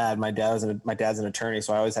my dad's an attorney.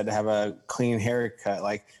 So I always had to have a clean haircut.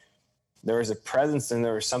 Like there was a presence and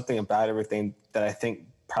there was something about everything that I think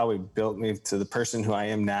probably built me to the person who I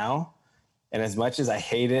am now. And as much as I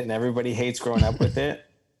hate it and everybody hates growing up with it,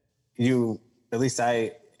 at least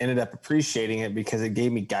I ended up appreciating it because it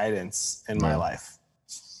gave me guidance in my life.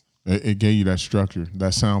 It gave you that structure,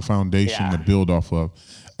 that sound foundation to build off of.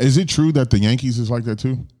 Is it true that the Yankees is like that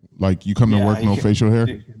too? Like you come to work, no facial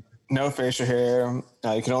hair? No facial hair.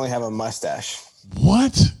 You can only have a mustache.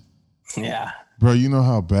 What? Yeah. Bro, you know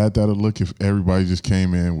how bad that'll look if everybody just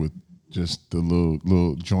came in with just the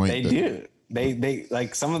little joint? They do. They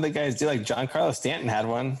like some of the guys do. Like John Carlos Stanton had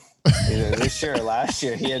one either this year or last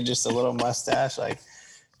year. He had just a little mustache. Like,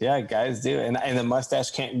 yeah, guys do. And the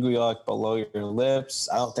mustache can't go like below your lips.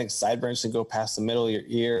 I don't think sideburns should go past the middle of your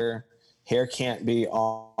ear. Hair can't be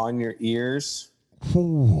on your ears.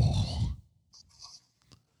 Ooh.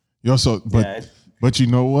 But you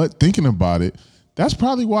know what? Thinking about it, that's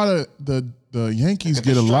probably why the Yankees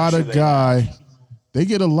get a lot of they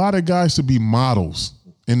get a lot of guys to be models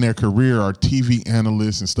in their career, or TV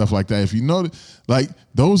analysts and stuff like that. If you notice, like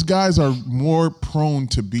those guys are more prone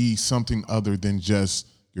to be something other than just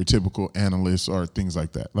your typical analyst or things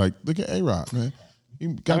like that. Like look at A-Rod, man. He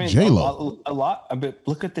got J-Lo. A lot, but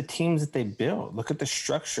look at the teams that they build. Look at the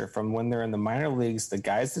structure from when they're in the minor leagues, the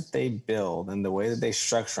guys that they build and the way that they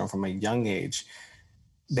structure them from a young age,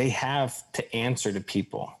 they have to answer to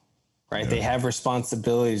people, right? Yeah. They have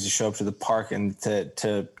responsibilities to show up to the park and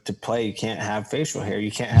to play. You can't have facial hair. You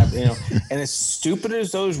can't have, and as stupid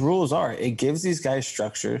as those rules are, it gives these guys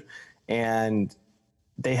structure, and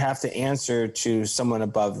they have to answer to someone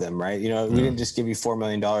above them, right? We didn't just give you $4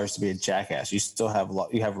 million to be a jackass. You still have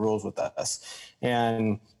rules with us.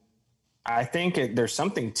 And I think there's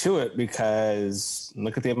something to it because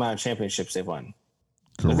look at the amount of championships they've won.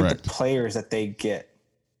 Correct. Look at the players that they get,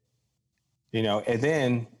 and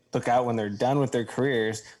then look out when they're done with their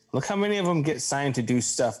careers. Look how many of them get signed to do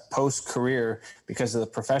stuff post-career because of the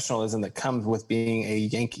professionalism that comes with being a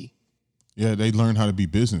Yankee. Yeah, they learn how to be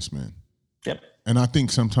businessmen. Yep. And I think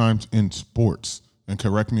sometimes in sports, and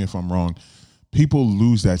correct me if I'm wrong, people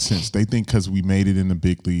lose that sense. They think because we made it in the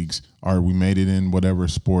big leagues or we made it in whatever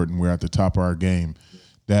sport and we're at the top of our game,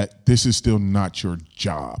 that this is still not your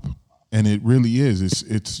job. And it really is.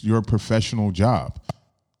 It's your professional job.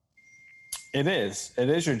 It is. It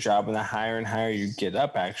is your job. And the higher and higher you get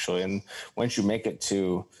up, actually. And once you make it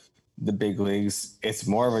to the big leagues, it's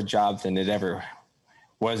more of a job than it ever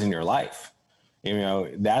was in your life.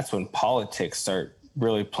 That's when politics start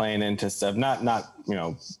really playing into stuff. Not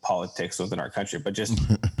politics within our country, but just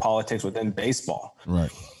politics within baseball.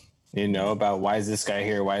 Right. About why is this guy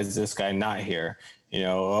here? Why is this guy not here?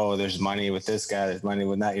 There's money with this guy. There's money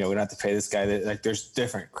with that. We don't have to pay this guy. Like there's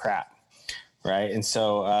different crap, right? And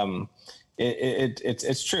so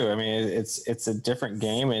it's true. I mean, it's a different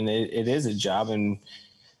game, and it is a job. And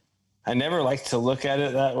I never like to look at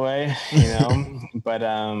it that way, but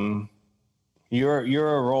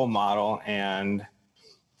You're a role model, and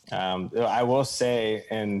I will say,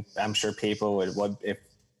 and I'm sure people would if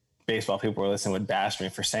baseball people were listening would bash me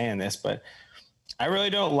for saying this, but I really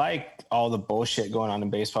don't like all the bullshit going on in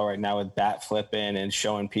baseball right now with bat flipping and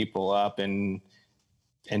showing people up and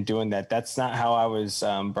doing that. That's not how I was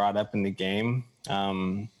brought up in the game. I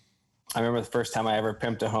remember the first time I ever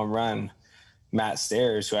pimped a home run. Matt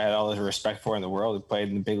Stairs, who I had all the respect for in the world, who played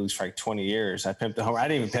in the big leagues for like 20 years. I pimped a home. I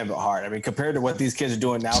didn't even pimp it hard. I mean, compared to what these kids are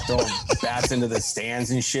doing now, throwing bats into the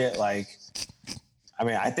stands and shit. Like, I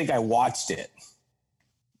mean, I think I watched it.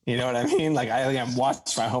 You know what I mean? Like I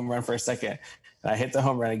watched my home run for a second. And I hit the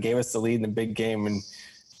home run and gave us the lead in the big game. And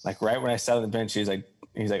like right when I sat on the bench, he's like,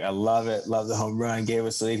 I love it, love the home run, gave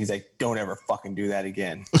us the lead. He's like, don't ever fucking do that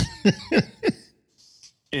again.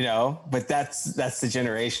 You know, but that's the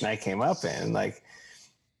generation I came up in. Like,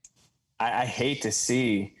 I hate to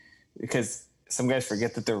see, because some guys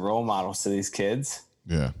forget that they're role models to these kids.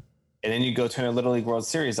 Yeah. And then you go turn a Little League World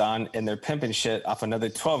Series on and they're pimping shit off another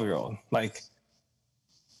 12-year-old. Like,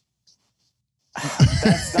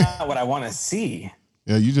 that's not what I want to see.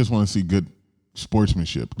 Yeah, you just want to see good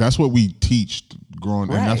sportsmanship. That's what we teach growing,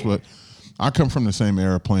 right. And that's what I come from, the same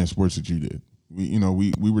era playing sports that you did.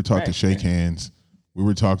 We were taught to shake hands. We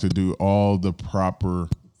were taught to do all the proper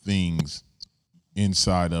things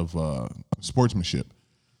inside of sportsmanship.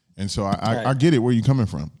 And so I get it where you're coming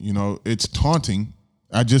from. You know, it's taunting.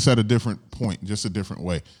 I just at a different point, just a different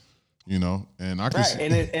way. You know, and I can see.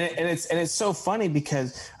 And it's so funny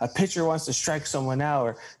because a pitcher wants to strike someone out,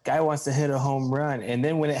 or guy wants to hit a home run, and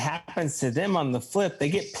then when it happens to them on the flip, they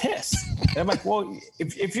get pissed. And I'm like, well,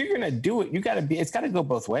 if you're gonna do it, it's got to go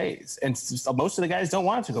both ways. And most of the guys don't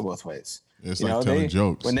want it to go both ways. It's like telling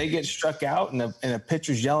jokes. When they get struck out and a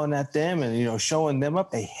pitcher's yelling at them and showing them up,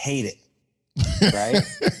 they hate it, right?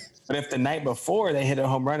 But if the night before they hit a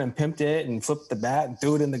home run and pimped it and flipped the bat and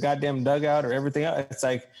threw it in the goddamn dugout or everything else, it's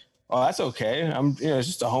like, oh, that's okay. It's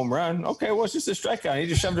just a home run. Okay, well, it's just a strikeout. You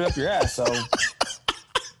just shoved it up your ass. So,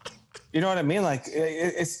 you know what I mean? Like,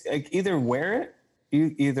 it's like either wear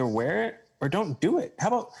it or don't do it.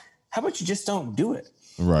 How about you just don't do it?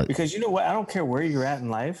 Right. Because you know what? I don't care where you're at in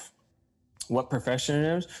life, what profession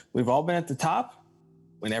it is. We've all been at the top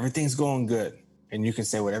when everything's going good. And you can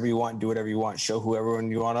say whatever you want, do whatever you want, show whoever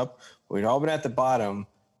you want up. We've all been at the bottom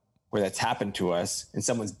where that's happened to us and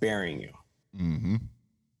someone's burying you. Mm-hmm.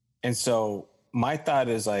 And so my thought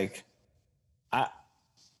is like, when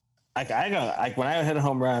I hit a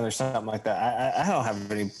home run or something like that, I don't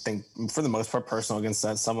have anything for the most part personal against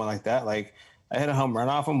someone like that. Like I hit a home run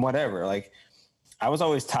off them, whatever. Like I was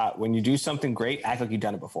always taught when you do something great, act like you've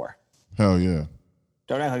done it before. Hell yeah.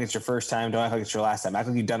 Don't act like it's your first time. Don't act like it's your last time. Act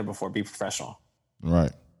like you've done it before. Be professional.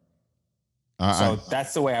 Right. So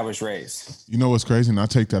that's the way I was raised. You know what's crazy? And I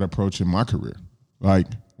take that approach in my career. Like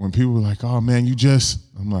when people are like, oh man,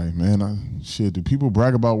 I'm like, man, shit, do people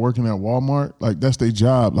brag about working at Walmart? Like that's their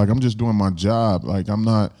job. Like I'm just doing my job. Like I'm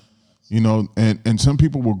not, and some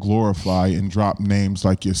people will glorify and drop names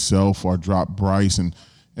like yourself or drop Bryce. And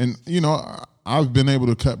I've been able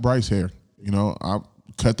to cut Bryce hair. I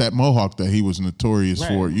cut that mohawk that he was notorious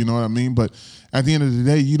for. You know what I mean? But at the end of the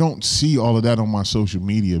day, you don't see all of that on my social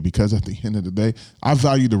media because at the end of the day, I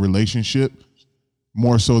value the relationship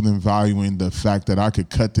more so than valuing the fact that I could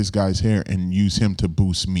cut this guy's hair and use him to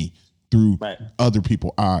boost me through other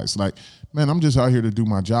people's eyes. Like, man, I'm just out here to do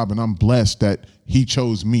my job, and I'm blessed that he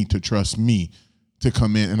chose me to trust me to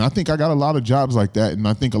come in. And I think I got a lot of jobs like that, and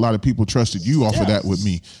I think a lot of people trusted you off of that with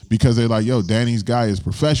me because they're like, yo, Danny's guy is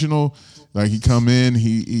professional. Like, he come in,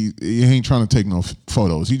 he ain't trying to take no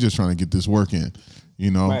photos. He just trying to get this work in,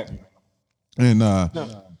 Right. And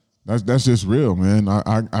that's just real, man.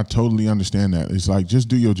 I totally understand that. It's like, just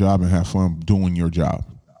do your job and have fun doing your job.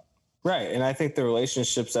 Right. And I think the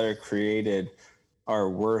relationships that are created are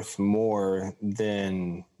worth more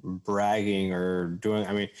than bragging or doing.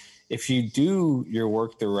 I mean, if you do your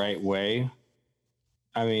work the right way,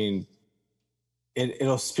 I mean,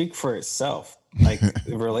 it'll speak for itself. Like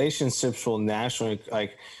the relationships will naturally,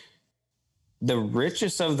 like the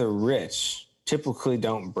richest of the rich typically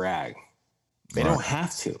don't brag. They don't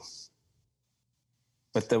have to.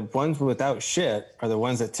 But the ones without shit are the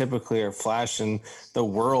ones that typically are flashing the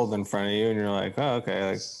world in front of you. And you're like, oh,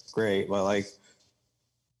 okay, like, great. Well, like,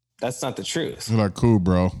 that's not the truth. You're like, cool,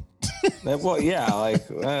 bro. Well, yeah, like,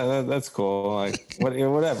 that's cool. Like,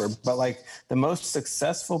 whatever. But, like, the most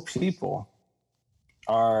successful people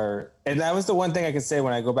are, and that was the one thing I could say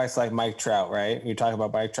when I go back to, like, Mike Trout, right? You talked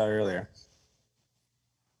about Mike Trout earlier.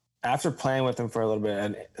 After playing with him for a little bit,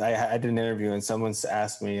 and I did an interview, and someone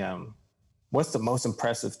asked me, what's the most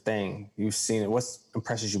impressive thing you've seen? What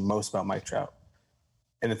impresses you most about Mike Trout?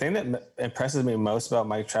 And the thing that impresses me most about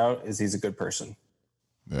Mike Trout is he's a good person.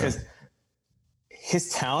 Because his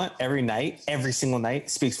talent every night, every single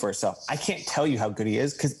night, speaks for itself. I can't tell you how good he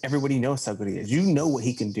is because everybody knows how good he is. You know what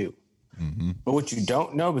he can do. Mm-hmm. But what you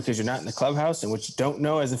don't know because you're not in the clubhouse, and what you don't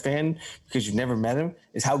know as a fan because you've never met him,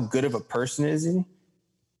 is how good of a person is he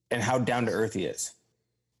and how down to earth he is.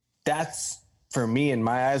 That's, for me, in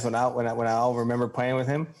my eyes, when I'll remember playing with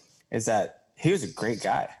him, is that he was a great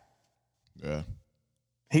guy. Yeah.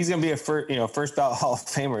 He's going to be a first ballot Hall of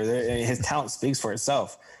Famer. His talent speaks for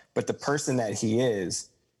itself. But the person that he is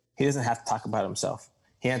he doesn't have to talk about himself.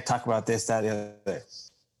 He had to talk about this, that, the other.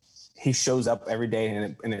 He shows up every day,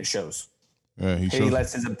 and it shows. Yeah, he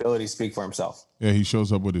lets his ability speak for himself. Yeah, he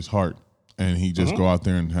shows up with his heart, and he just go out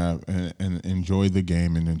there and have and enjoy the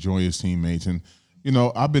game and enjoy his teammates. And you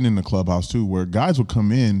know, I've been in the clubhouse too, where guys will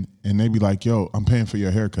come in and they be like, "Yo, I'm paying for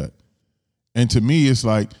your haircut," and to me, it's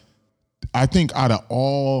like, I think out of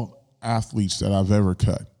all athletes that I've ever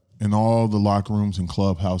cut in all the locker rooms and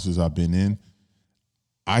clubhouses I've been in,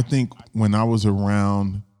 I think when I was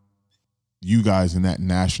around you guys in that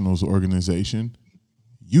Nationals organization,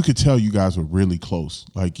 you could tell you guys were really close.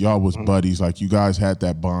 Like y'all was buddies. Like you guys had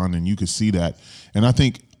that bond, and you could see that. And I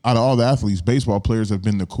think out of all the athletes, baseball players have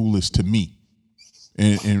been the coolest to me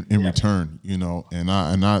in return. You know, and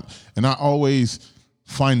I always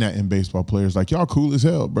find that in baseball players. Like y'all cool as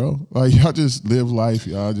hell, bro. Like y'all just live life.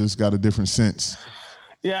 Y'all just got a different sense.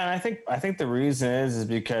 Yeah, and I think the reason is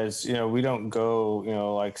because, you know, we don't go, you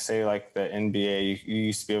know, like say like the NBA, you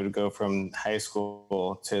used to be able to go from high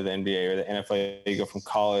school to the NBA, or the NFL, you go from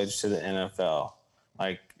college to the NFL.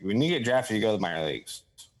 Like when you get drafted, you go to the minor leagues,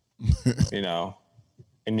 you know,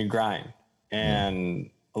 and you grind.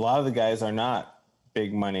 And a lot of the guys are not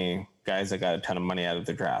big money guys that got a ton of money out of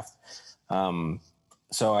the draft.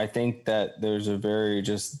 So I think that there's a very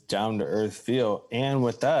just down to earth feel. And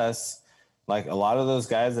with us, like a lot of those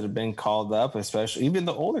guys that have been called up, especially even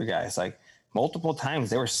the older guys, like multiple times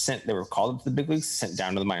they were called up to the big leagues, sent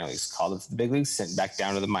down to the minor leagues, called up to the big leagues, sent back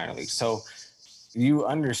down to the minor leagues. So you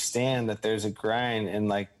understand that there's a grind, and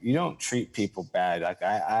like, you don't treat people bad. Like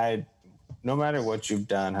I no matter what you've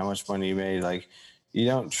done, how much money you made, like you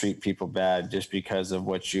don't treat people bad just because of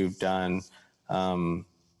what you've done.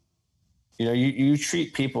 You know, you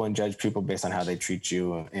treat people and judge people based on how they treat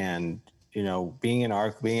you. And you know,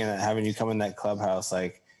 having you come in that clubhouse,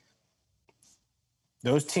 like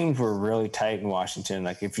those teams were really tight in Washington.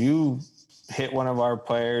 Like if you hit one of our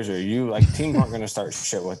players, or teams weren't going to start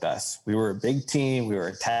shit with us. We were a big team. We were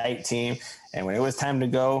a tight team. And when it was time to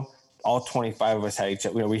go, all 25 of us had each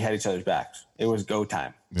other. You know, we had each other's backs. It was go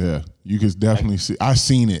time. Yeah, you could definitely see. I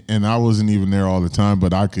seen it, and I wasn't even there all the time,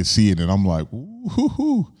 but I could see it, and I'm like,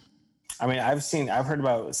 ooh. I mean, I've heard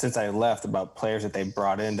about, since I left, about players that they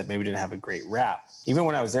brought in that maybe didn't have a great rap. Even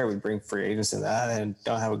when I was there, we'd bring free agents in that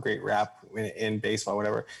don't have a great rap in baseball,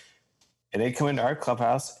 whatever. And they'd come into our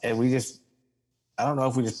clubhouse, and I don't know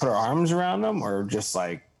if we just put our arms around them or just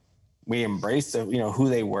like we embraced who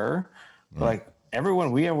they were. Right. But like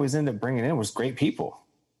everyone we always ended up bringing in was great people.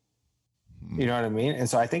 You know what I mean? And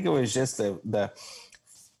so I think it was just the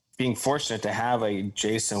being fortunate to have a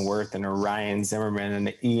Jason Worth and a Ryan Zimmerman and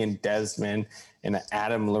an Ian Desmond and an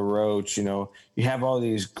Adam LaRoche. You know, you have all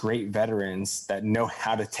these great veterans that know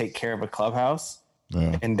how to take care of a clubhouse,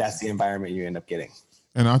 and that's the environment you end up getting.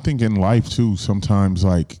 And I think in life too, sometimes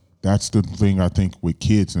like that's the thing I think with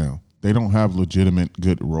kids now. They don't have legitimate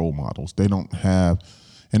good role models. They don't have,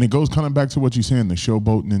 and it goes kind of back to what you're saying, the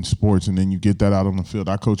showboating in sports, and then you get that out on the field.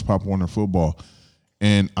 I coach Pop Warner football,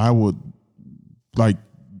 and I would like,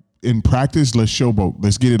 in practice, let's showboat.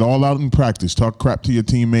 Let's get it all out in practice. Talk crap to your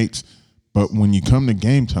teammates. But when you come to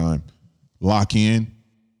game time, lock in.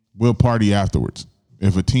 We'll party afterwards.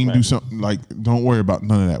 If a team do something, like, don't worry about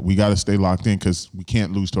none of that. We got to stay locked in because we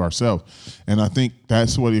can't lose to ourselves. And I think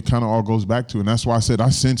that's what it kind of all goes back to. And that's why I said I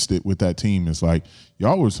sensed it with that team. It's like,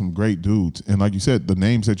 y'all were some great dudes. And like you said, the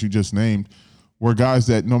names that you just named were guys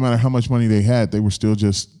that no matter how much money they had, they were still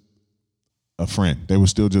just a friend. They were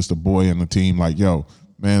still just a boy on the team. Like, yo,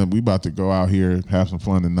 man, we about to go out here, have some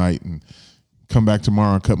fun tonight, and come back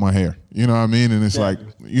tomorrow and cut my hair. You know what I mean? And it's like,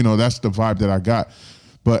 you know, that's the vibe that I got.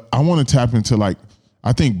 But I want to tap into, like,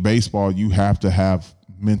 I think baseball, you have to have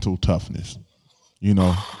mental toughness, you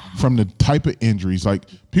know, from the type of injuries. Like,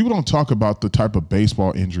 people don't talk about the type of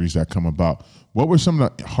baseball injuries that come about. What were some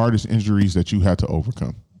of the hardest injuries that you had to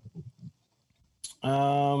overcome?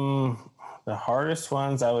 The hardest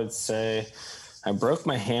ones, I would say, I broke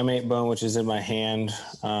my hamate bone, which is in my hand.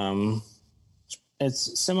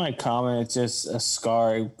 It's semi-common. It's just a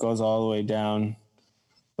scar. It goes all the way down.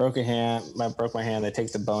 Broke my hand. They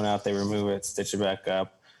take the bone out. They remove it, stitch it back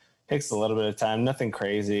up. Takes a little bit of time. Nothing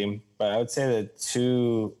crazy. But I would say the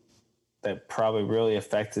two that probably really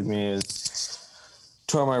affected me is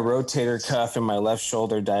tore my rotator cuff in my left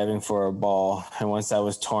shoulder diving for a ball. And once that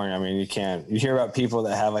was torn, I mean, you hear about people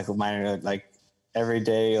that have like minor, like, every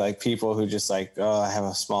day, like people who just like, oh, I have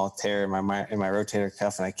a small tear in my rotator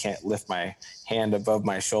cuff and I can't lift my hand above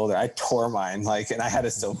my shoulder. I tore mine, like, and I had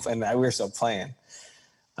to still, and we were still playing.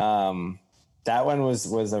 That one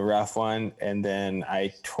was a rough one. And then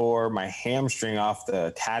I tore my hamstring off the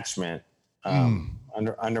attachment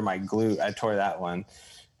under my glute. I tore that one.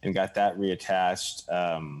 and got that reattached.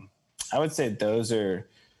 I would say those are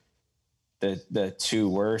the two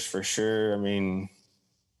worst for sure. I mean,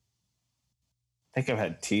 I think I've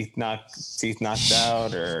had teeth knocked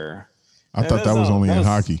out, or I thought that was only in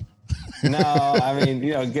hockey. No, I mean,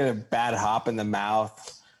 get a bad hop in the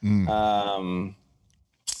mouth.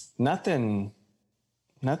 Nothing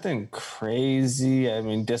crazy. I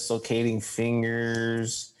mean, dislocating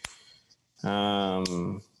fingers. Yeah,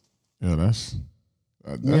 that's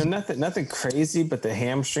nothing crazy, but the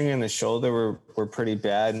hamstring and the shoulder were pretty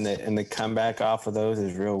bad, and the comeback off of those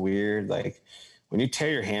is real weird. Like when you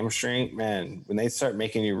tear your hamstring, man, when they start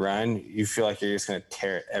making you run, you feel like you're just going to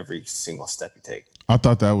tear it every single step you take. I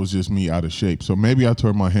thought that was just me out of shape. So maybe I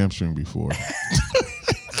tore my hamstring before.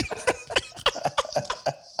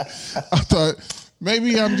 I thought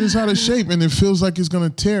maybe I'm just out of shape and it feels like it's going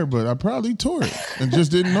to tear, but I probably tore it and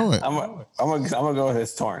just didn't know it. I'm gonna go with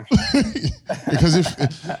it's torn. Because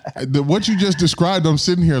what you just described, I'm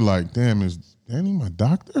sitting here like, damn, is Danny my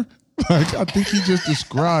doctor? Like, I think he just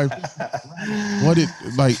described what it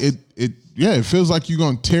feels like you're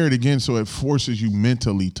going to tear it again, so it forces you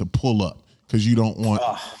mentally to pull up because you don't want.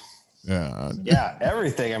 Yeah,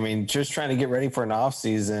 everything. I mean, just trying to get ready for an off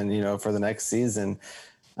season, for the next season,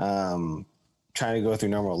 trying to go through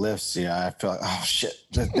normal lifts, I feel like, oh shit,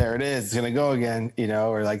 there it is. It's going to go again,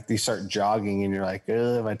 or like you start jogging and you're like,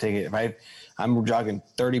 if I'm jogging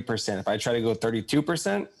 30%, if I try to go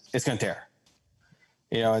 32%, it's going to tear.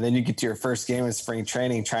 And then you get to your first game in spring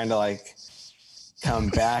training, trying to like come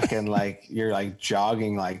back and like you're like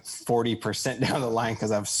jogging like 40% down the line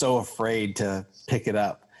because I'm so afraid to pick it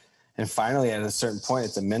up. And finally, at a certain point,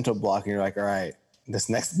 it's a mental block, and you're like, all right, this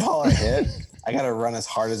next ball I hit, I got to run as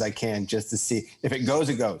hard as I can just to see if it goes.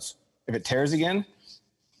 It goes. If it tears again,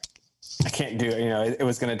 I can't do it. It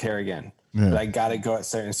was going to tear again. Yeah. But I got to go at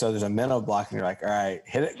certain. So there's a mental block, and you're like, all right,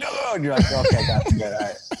 hit it. No, and you're like, okay, got it. Good. All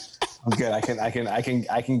right. I'm good. I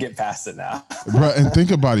can get past it now. Bro, and think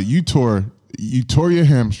about it. You tore your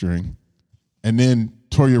hamstring and then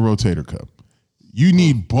tore your rotator cuff. You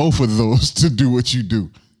need both of those to do what you do.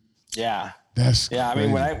 Yeah. That's crazy. I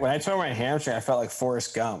mean, when I tore my hamstring, I felt like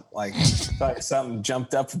Forrest Gump. Like, like something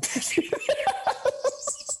jumped up.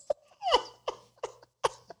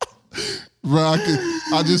 Bro,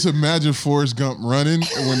 I just imagine Forrest Gump running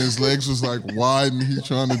and when his legs was like wide and he's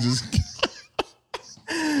trying to just.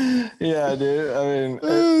 Yeah, dude. I mean,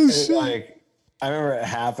 I remember it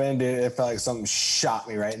happened, dude. It felt like something shot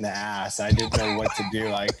me right in the ass. I didn't know what to do.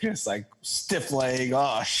 Like, just like stiff leg.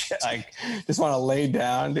 Oh shit! Like, just want to lay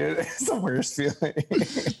down, dude. It's the worst feeling.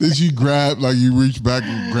 Did you you reached back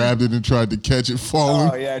and grabbed it and tried to catch it falling?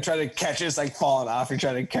 Oh yeah, I tried to catch it. It's like falling off. You're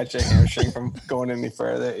trying to catch a hamstring from going any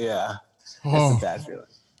further. Yeah, it's a bad feeling,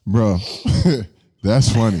 bro.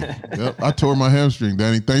 That's funny. Yep, I tore my hamstring,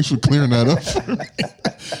 Danny. Thanks for clearing that up.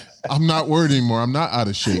 I'm not worried anymore. I'm not out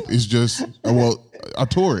of shape. It's just, I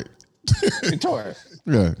tore it. You tore it.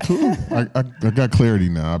 Yeah, cool. I got clarity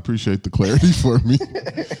now. I appreciate the clarity for me.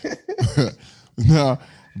 Now,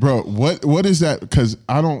 bro, what is that? Because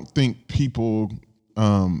I don't think people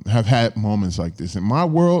have had moments like this. In my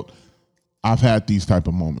world, I've had these type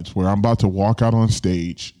of moments where I'm about to walk out on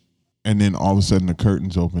stage and then all of a sudden the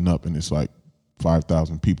curtains open up and it's like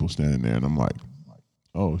 5,000 people standing there and I'm like,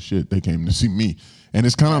 oh shit, they came to see me. And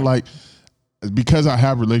it's kind of like, because I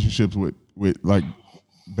have relationships with like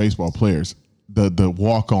baseball players, the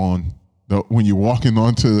walk on, when you're walking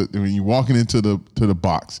into the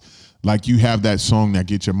box, like you have that song that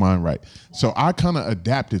gets your mind right. So I kind of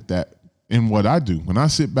adapted that in what I do. When I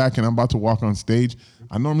sit back and I'm about to walk on stage,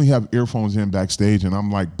 I normally have earphones in backstage and I'm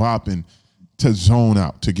like bopping to zone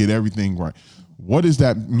out, to get everything right. What is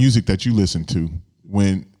that music that you listen to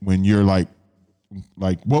when you're like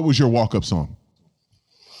what was your walk-up song?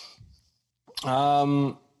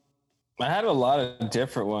 I had a lot of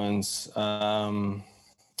different ones. And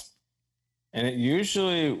it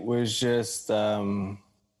usually was just I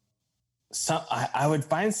would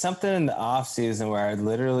find something in the off season where I'd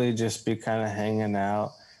literally just be kind of hanging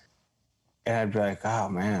out and I'd be like, oh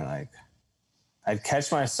man, like I'd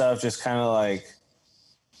catch myself just kind of like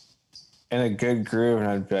in a good groove and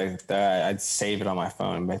I'd be like, I'd save it on my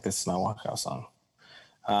phone and make this my walkout song.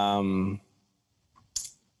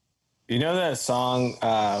 You know that song,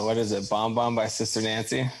 what is it, Bomb Bomb by Sister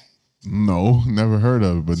Nancy? No, never heard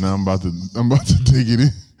of it, but now I'm about to dig it in.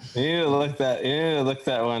 You need to look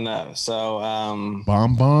that one up. So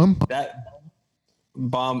Bomb Bomb? That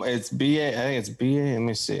bomb, it's BA, I think it's BA. Let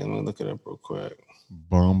me see. Let me look it up real quick.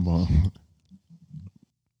 Bomb Bomb.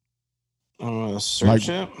 I'm gonna search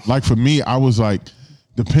it. Like for me, I was like,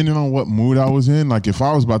 depending on what mood I was in, like if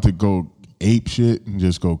I was about to go ape shit and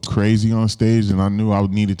just go crazy on stage, and I knew I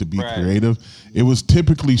needed to be creative. It was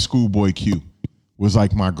typically Schoolboy Q was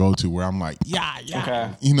like my go-to, where I'm like,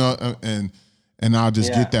 you know, and I'll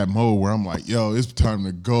just get that mode where I'm like, yo, it's time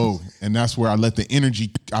to go, and that's where I let the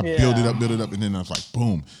energy, I build it up, and then I was like,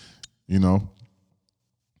 boom, you know.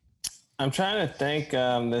 I'm trying to think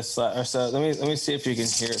this. So let me see if you can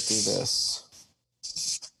hear it through this.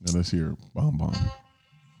 Now let's hear Bomb Bomb.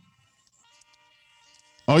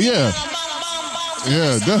 Oh yeah,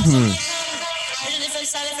 yeah, definitely.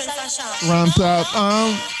 Run top,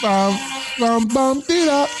 did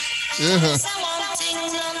up. Yeah.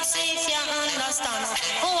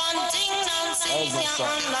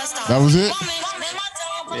 That was it.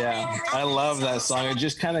 Yeah, I love that song. It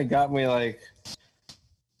just kind of got me like,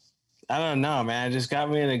 I don't know, man. It just got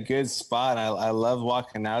me in a good spot. I love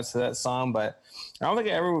walking out to that song, but I don't think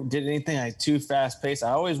I ever did anything like too fast paced.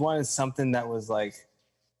 I always wanted something that was like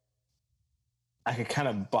I could kind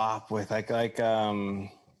of bop with, like.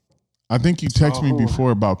 I think you texted me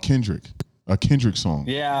before about Kendrick, a Kendrick song.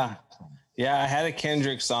 Yeah, I had a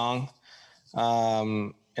Kendrick song,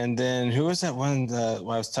 and then who was that one? When I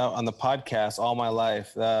was on the podcast all my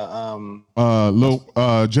life.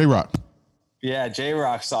 J-Rock. Yeah,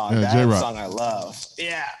 J-Rock song. Yeah, that J-Rock. Song I love.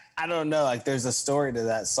 Yeah, I don't know. Like, there's a story to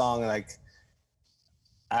that song. Like,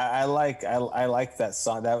 I like that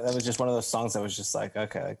song. That was just one of those songs that was just like,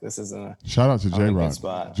 okay, like this isn't a shout out to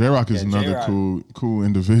J-Rock. J-Rock is another J-Rock. cool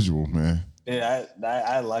individual, man. Yeah,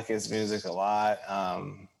 I like his music a lot.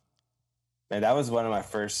 Man, that was one of my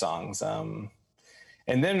first songs. And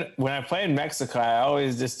then when I play in Mexico, I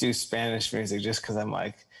always just do Spanish music just because I'm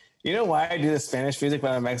like, you know why I do the Spanish music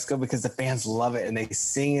when I'm in Mexico? Because the fans love it and they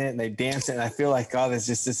sing it and they dance it. And I feel like, oh, there's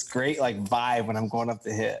just this great like vibe when I'm going up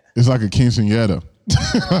to hit. It's like a quinceañera.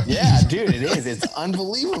 Yeah, dude, it is. It's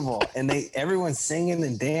unbelievable. And everyone's singing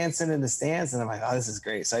and dancing in the stands. And I'm like, oh, this is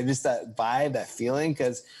great. So I just, that vibe, that feeling,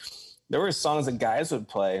 because there were songs that guys would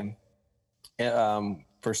play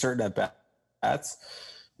for certain at-bats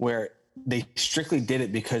where they strictly did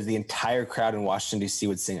it because the entire crowd in Washington, D.C.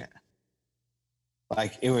 would sing it.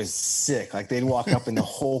 Like, it was sick. Like, they'd walk up and the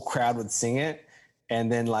whole crowd would sing it. And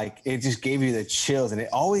then, like, it just gave you the chills. And it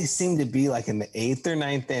always seemed to be, like, in the 8th or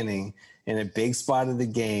 9th inning in a big spot of the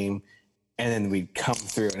game. And then we'd come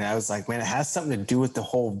through. And I was like, man, it has something to do with the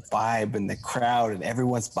whole vibe and the crowd and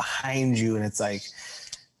everyone's behind you. And it's like,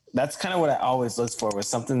 that's kind of what I always looked for, was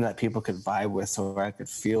something that people could vibe with so I could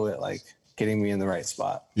feel it, like, getting me in the right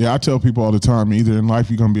spot. Yeah, I tell people all the time, either in life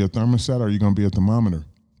you're going to be a thermostat or you're going to be a thermometer.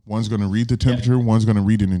 One's going to read the temperature, one's going to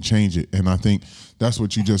read it and change it. And I think that's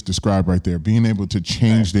what you just described right there, being able to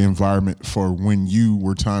change the environment for when you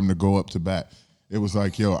were time to go up to bat. It was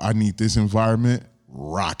like, yo, I need this environment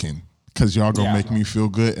rocking because y'all going to make me feel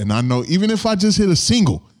good. And I know even if I just hit a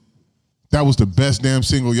single, that was the best damn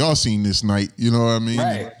single y'all seen this night. You know what I mean?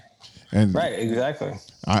 Right. And right, exactly.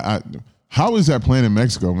 How is that playing in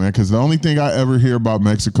Mexico, man? Because the only thing I ever hear about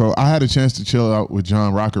Mexico, I had a chance to chill out with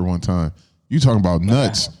John Rocker one time. You talking about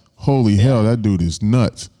nuts. Holy hell, that dude is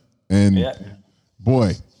nuts. And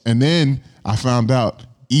boy, and then I found out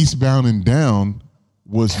Eastbound and Down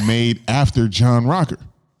was made after John Rocker.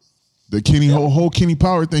 The Kenny whole Kenny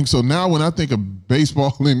Power thing. So now when I think of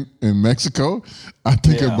baseball in Mexico, I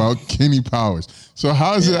think about Kenny Powers. So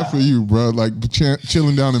how is that for you, bro? Like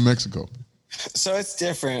chilling down in Mexico? So it's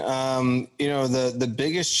different. You know, the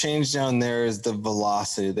biggest change down there is the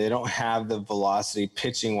velocity. They don't have the velocity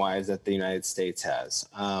pitching wise that the United States has.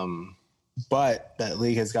 But that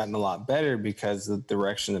league has gotten a lot better because of the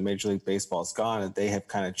direction that Major League Baseball has gone. That they have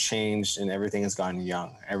kind of changed and everything has gone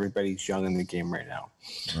young. Everybody's young in the game right now.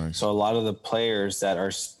 Nice. So a lot of the players that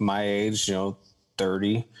are my age, you know,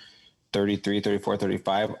 30, 33, 34,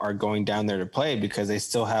 35 are going down there to play because they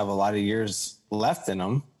still have a lot of years left in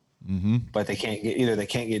them. Mm-hmm. But they can't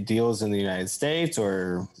get deals in the United States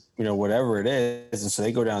or, you know, whatever it is. And so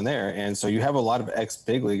they go down there. And so you have a lot of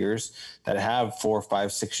ex-big leaguers that have 4,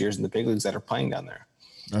 5, 6 years in the big leagues that are playing down there.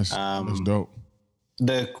 That's dope.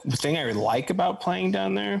 The thing I like about playing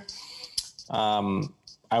down there,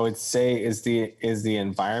 I would say is the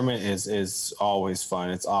environment is always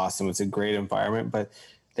fun. It's awesome. It's a great environment, but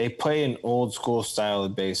they play an old school style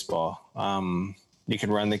of baseball. You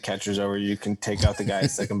can run the catchers over. You can take out the guy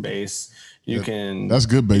at second base. That's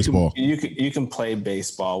good baseball. You can play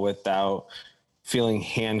baseball without feeling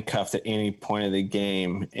handcuffed at any point of the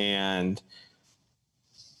game. And,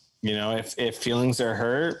 you know, if feelings are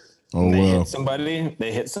hurt, hit somebody, and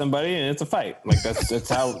it's a fight. Like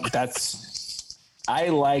I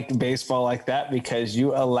like baseball like that because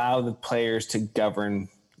you allow the players to govern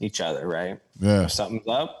each other, right? Yeah. If something's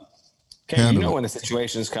up, Okay, you know when the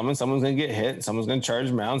situation is coming, someone's going to get hit, someone's going to charge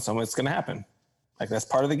them out, something's going to happen. Like, that's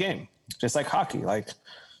part of the game. Just like hockey, like,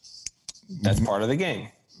 that's part of the game.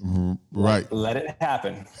 Right. Let it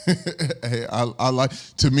happen. Hey, I like,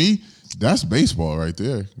 to me, that's baseball right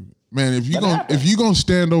there. Man, if you gonna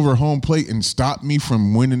stand over home plate and stop me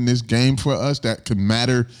from winning this game for us that could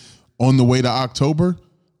matter on the way to October,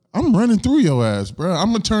 I'm running through your ass, bro.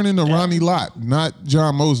 I'm gonna turn into Ronnie Lott, not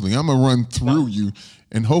John Mosley. I'm gonna run through you,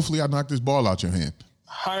 and hopefully I knock this ball out your hand.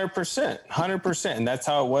 100%, and that's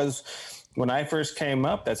how it was when I first came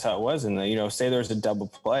up. That's how it was. And say there's a double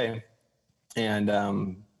play, and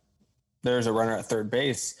there's a runner at third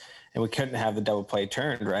base, and we couldn't have the double play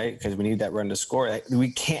turned, right? Because we need that run to score. Like,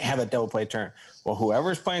 we can't have a double play turn. Well,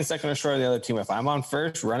 whoever's playing second or short of the other team, if I'm on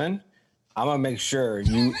first running, I'm gonna make sure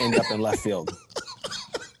you end up in left field.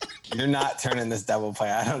 You're not turning this double play.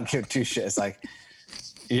 I don't give two shits. Like,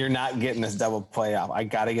 you're not getting this double play off. I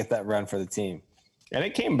got to get that run for the team. And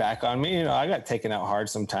it came back on me. I got taken out hard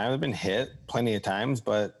sometimes. I've been hit plenty of times,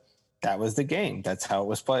 but that was the game. That's how it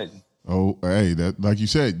was played. Oh, hey, that, like you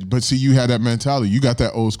said, but see, you had that mentality. You got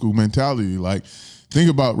that old school mentality. Like, think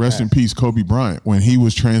about rest in peace, Kobe Bryant, when he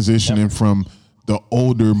was transitioning from the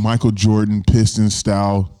older Michael Jordan Pistons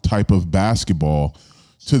style type of basketball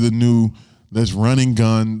to the new, let's run and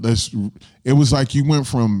gun. It was like you went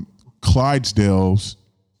from Clydesdales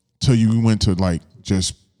till you went to like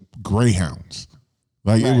just Greyhounds.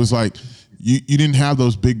 Like, it was like you didn't have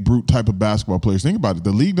those big brute type of basketball players. Think about it.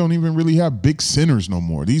 The league don't even really have big centers no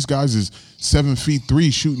more. These guys is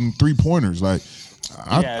 7'3" shooting 3-pointers. Like,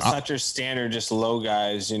 it's not your standard just low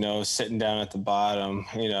guys, sitting down at the bottom,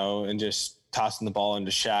 and just tossing the ball into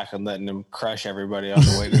Shaq and letting him crush everybody on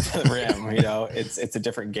the way to the rim. It's a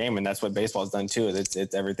different game, and that's what baseball's done too.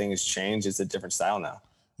 It's everything has changed. It's a different style now.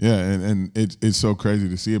 Yeah, and it's so crazy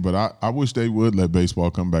to see it, but I wish they would let baseball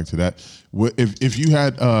come back to that. If you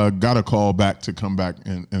had got a call back to come back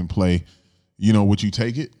and play, would you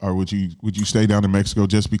take it, or would you stay down in Mexico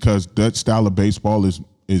just because that style of baseball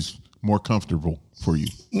is more comfortable for you?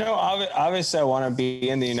 No, obviously I want to be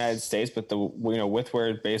in the United States, but with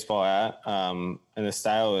where baseball at and the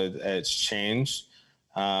style it's changed.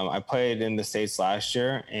 I played in the States last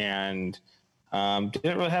year and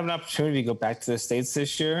didn't really have an opportunity to go back to the States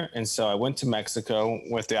this year. And so I went to Mexico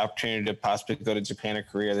with the opportunity to possibly go to Japan or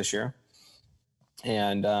Korea this year.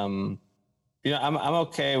 And, I'm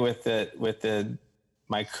okay with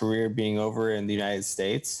my career being over in the United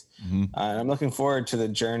States. Mm-hmm. I'm looking forward to the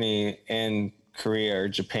journey in Korea or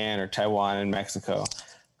Japan or Taiwan and Mexico.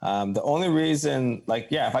 The only reason,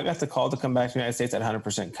 if I got the call to come back to the United States, I'd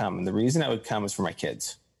 100% come. And the reason I would come is for my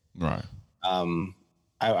kids. Right.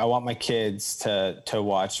 I want my kids to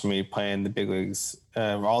watch me play in the big leagues.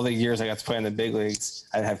 All the years I got to play in the big leagues,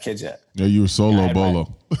 I didn't have kids yet. Yeah, you were solo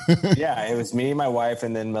bolo. It was me, my wife,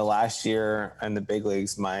 and then the last year in the big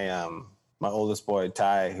leagues, my oldest boy,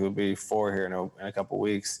 Ty, who will be 4 here in a couple of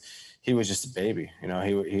weeks, he was just a baby.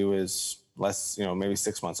 He was less, maybe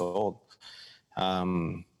 6 months old.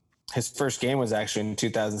 His first game was actually in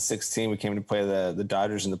 2016. We came to play the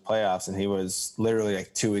Dodgers in the playoffs, and he was literally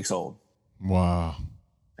like 2 weeks old. Wow.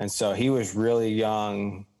 And so he was really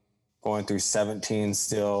young, going through 17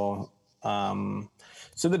 still.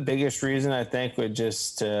 So the biggest reason I think would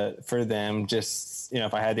for them,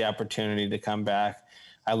 if I had the opportunity to come back,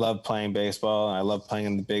 I love playing baseball and I love playing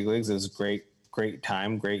in the big leagues. It was a great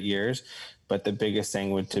time, great years. But the biggest thing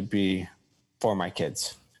would to be for my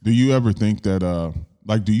kids. Do you ever think that,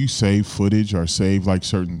 do you save footage or save like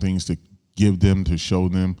certain things to give them, to show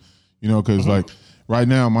them, because right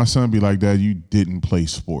now, my son be like, Dad, you didn't play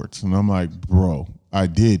sports. And I'm like, bro, I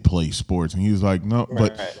did play sports. And he was like, no,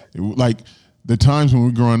 like the times when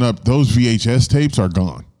we're growing up, those VHS tapes are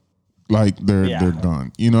gone. Like they're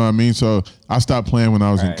gone. You know what I mean? So I stopped playing when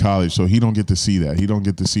I was in college. So he don't get to see that. He don't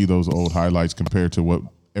get to see those old highlights compared to what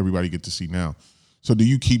everybody get to see now. So do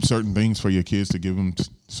you keep certain things for your kids to give them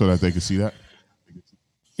so that they can see that?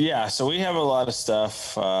 Yeah, so we have a lot of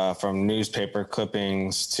stuff from newspaper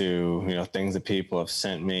clippings to things that people have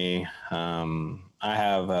sent me. I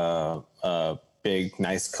have a big,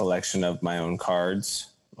 nice collection of my own cards,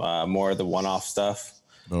 more of the one-off stuff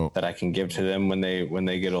that I can give to them when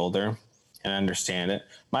they get older and understand it.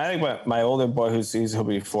 My older boy, he'll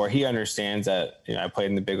be 4, he understands that I played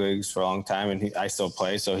in the big leagues for a long time and I still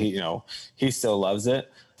play, so he still loves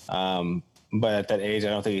it. But at that age, I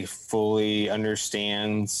don't think he fully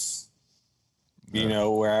understands,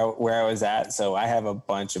 where I was at. So I have a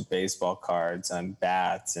bunch of baseball cards and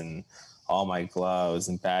bats and all my gloves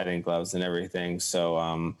and batting gloves and everything.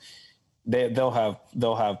 So they'll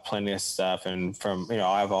have plenty of stuff, and from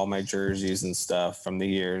I have all my jerseys and stuff from the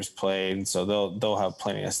years played, so they'll have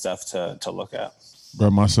plenty of stuff to look at.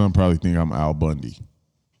 Bro, my son probably think I'm Al Bundy.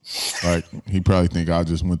 Like, he probably think I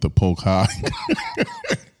just went to Polk High.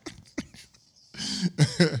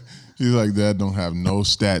 He's like, Dad don't have no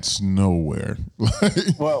stats nowhere.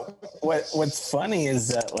 Well, what's funny is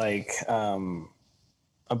that, like,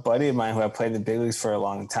 a buddy of mine who I played in the big leagues for a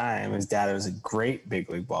long time, his dad was a great big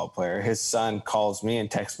league ball player. His son calls me and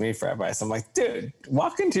texts me for advice. I'm like, dude,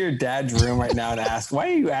 walk into your dad's room right now and ask, why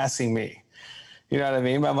are you asking me? You know what I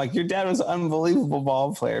mean? But I'm like, your dad was an unbelievable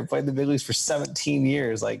ball player, played in the big leagues for 17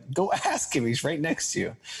 years. Like, go ask him. He's right next to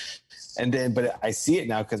you. And then, but I see it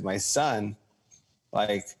now because my son,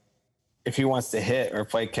 like, if he wants to hit or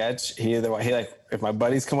play catch, if my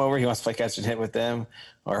buddies come over, he wants to play catch and hit with them.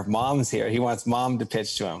 Or if mom's here, he wants mom to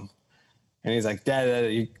pitch to him. And he's like,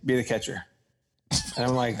 Dad, you be the catcher. And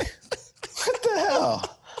I'm like, what the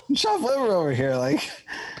hell? I'm chopped liver over here. Like,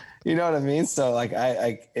 you know what I mean? So like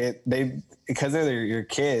because they're your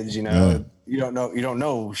kids, you don't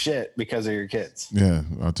know shit because of your kids. Yeah,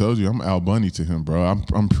 I told you I'm Al Bundy to him, bro.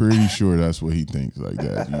 I'm pretty sure that's what he thinks. Like,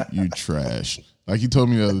 that you trash. Like, he told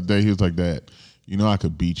me the other day, he was like, Dad, I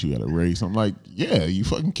could beat you at a race. I'm like, yeah, you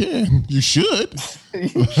fucking can. You should.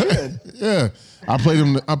 You should. Yeah, I played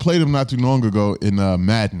him not too long ago in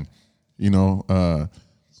Madden, and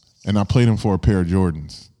I played him for a pair of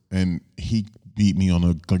Jordans, and he beat me on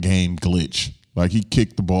a game glitch. Like, he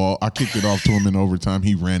kicked the ball. I kicked it off to him in overtime.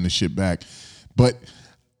 He ran the shit back. But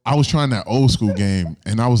I was trying that old school game,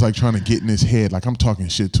 and I was, like, trying to get in his head. Like, I'm talking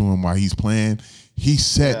shit to him while he's playing. He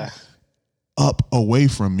sat up away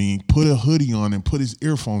from me, put a hoodie on, and put his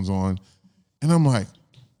earphones on. And I'm like,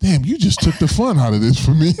 damn, you just took the fun out of this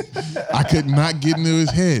for me. I could not get into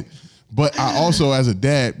his head. But I also, as a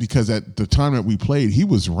dad, because at the time that we played, he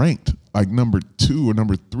was ranked like number 2 or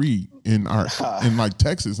number 3 in like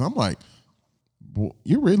Texas. I'm like, well,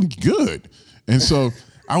 you're really good. And so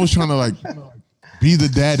I was trying to like be the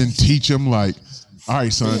dad and teach him, like, all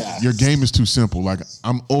right, son, your game is too simple. Like,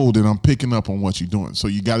 I'm old and I'm picking up on what you're doing. So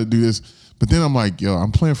you got to do this. But then I'm like, yo,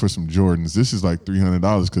 I'm playing for some Jordans. This is like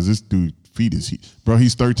 $300 because this dude feet is bro.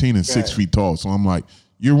 He's 13 and 6 feet tall. So I'm like,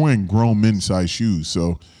 you're wearing grown men size shoes.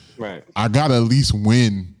 So I gotta at least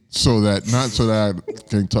win so that I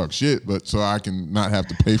can talk shit, but so I can not have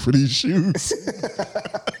to pay for these shoes.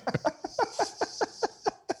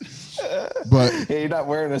 But you're not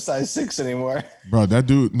wearing a size 6 anymore, bro. That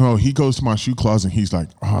dude, no, he goes to my shoe closet and he's like,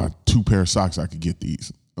 2 pair of socks, I could get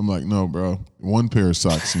these. I'm like, no, bro, 1 pair of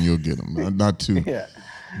socks and you'll get them, not 2. Yeah,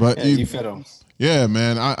 but you fit them. Yeah,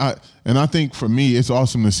 man. I think for me, it's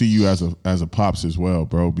awesome to see you as a pops as well,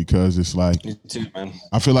 bro, because it's like, you too, man.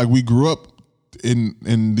 I feel like we grew up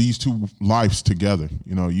in these two lives together.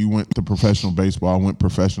 You went to professional baseball, I went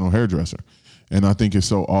professional hairdresser. And I think it's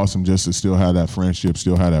so awesome just to still have that friendship,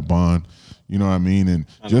 still have that bond. You know what I mean? And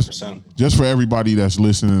 100%. just for everybody that's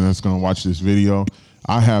listening that's going to watch this video,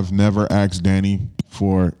 I have never asked Danny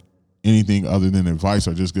for anything other than advice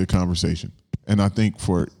or just good conversation. And I think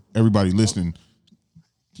for everybody listening,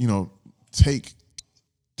 take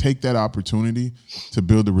that opportunity to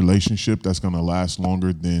build a relationship that's going to last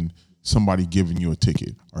longer than somebody giving you a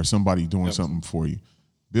ticket or somebody doing something for you.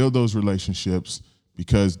 Build those relationships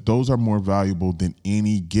because those are more valuable than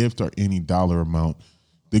any gift or any dollar amount.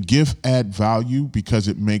 The gift add value because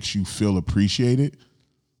it makes you feel appreciated,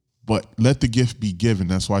 but let the gift be given.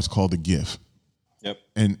 That's why it's called a gift. Yep.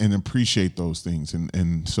 And appreciate those things.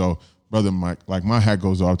 And so, Brother Mike, like, my hat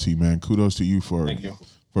goes off to you, man. Kudos to you for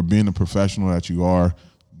being a professional that you are,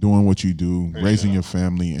 doing what you do, raising your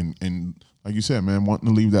family, and like you said, man, wanting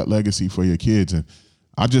to leave that legacy for your kids. And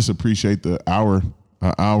I just appreciate the hour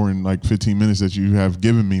and like 15 minutes that you have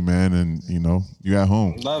given me, man. And you at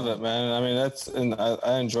home. Love it, man. I mean,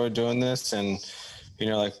 I enjoy doing this, and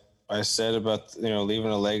like I said about leaving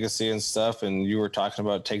a legacy and stuff, and you were talking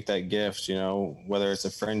about take that gift, whether it's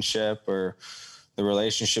a friendship or the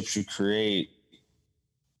relationships you create,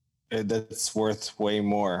 that's worth way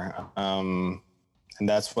more. And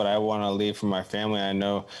that's what I want to leave for my family. I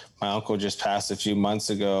know my uncle just passed a few months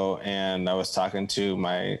ago, and I was talking to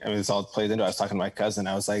this all plays into it. I was talking to my cousin.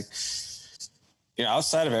 I was like,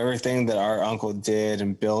 outside of everything that our uncle did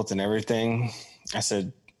and built and everything, I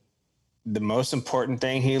said, the most important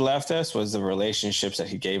thing he left us was the relationships that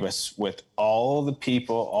he gave us with all the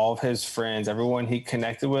people, all of his friends, everyone he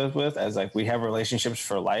connected with. As like, we have relationships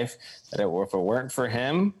for life that if it weren't for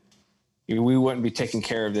him, we wouldn't be taken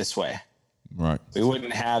care of this way. Right. We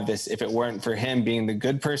wouldn't have this if it weren't for him being the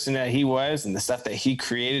good person that he was and the stuff that he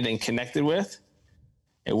created and connected with,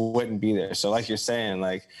 it wouldn't be there. So like you're saying,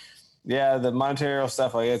 like, yeah, the monetary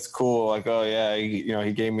stuff, like it's cool. Like, oh yeah,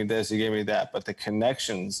 he gave me this, he gave me that. But the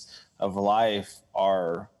connections of life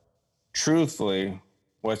are truthfully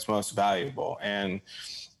what's most valuable. And,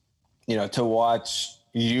 to watch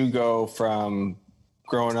you go from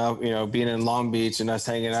growing up, being in Long Beach and us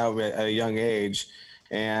hanging out at a young age,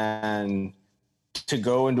 and to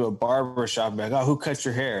go into a barber shop and be like, oh, who cuts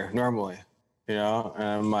your hair normally? And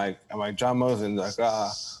I'm like John Mosen, like,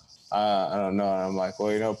 I don't know. And I'm like,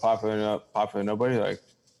 well, popular nobody. Like,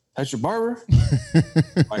 that's your barber?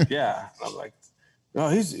 I'm like, yeah. And I'm like, no,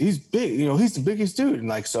 he's big. He's the biggest dude. And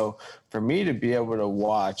like, so for me to be able to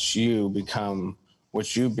watch you become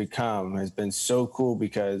what you become has been so cool,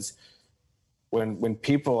 because when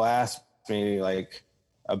people ask me like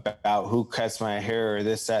about who cuts my hair or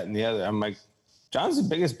this, that, and the other, I'm like, John's the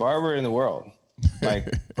biggest barber in the world. Like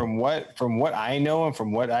from what I know and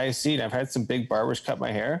from what I see, and I've had some big barbers cut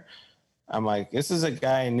my hair. I'm like, this is a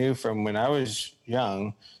guy I knew from when I was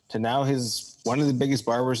young to now he's one of the biggest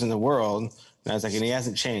barbers in the world. And I was like, and he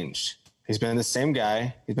hasn't changed. He's been the same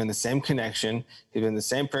guy. He's been the same connection. He's been the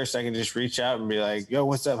same person I can just reach out and be like, yo,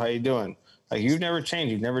 what's up? How you doing? Like, you've never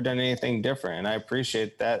changed. You've never done anything different. And I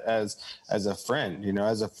appreciate that as a friend.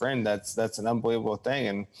 As a friend, that's an unbelievable thing.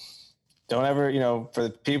 And don't ever, for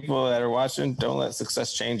the people that are watching, don't let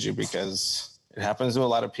success change you, because it happens to a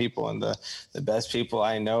lot of people. And the best people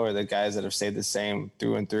I know are the guys that have stayed the same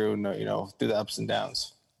through and through, through the ups and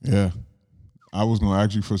downs. Yeah. I was going to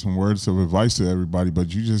ask you for some words of advice to everybody,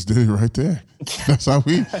 but you just did it right there. That's how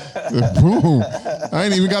boom. I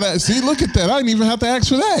ain't even got to, see, look at that. I didn't even have to ask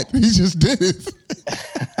for that. He just did it.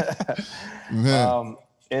 Man.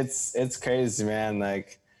 It's crazy, man.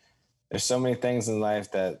 Like, there's so many things in life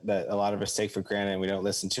that a lot of us take for granted and we don't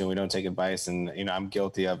listen to, and we don't take advice. And, I'm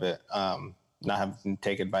guilty of it. Not having to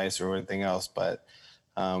take advice or anything else, but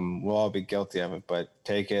we'll all be guilty of it. But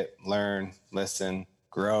take it, learn, listen,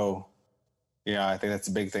 grow. I think that's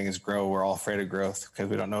the big thing, is grow. We're all afraid of growth because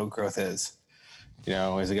we don't know what growth is. Is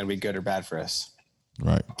it going to be good or bad for us?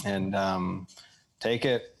 Right. And take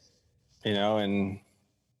it, and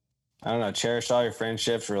I don't know, cherish all your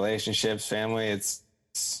friendships, relationships, family.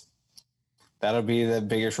 That'll be the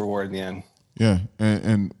biggest reward in the end. Yeah.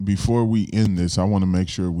 And before we end this, I want to make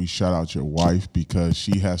sure we shout out your wife, because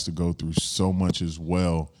she has to go through so much as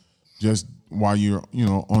well, just while you're,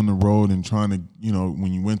 on the road and trying to,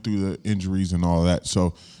 when you went through the injuries and all that.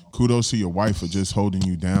 So kudos to your wife for just holding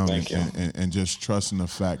you down and just trusting the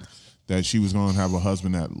fact that she was going to have a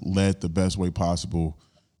husband that led the best way possible,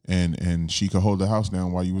 and she could hold the house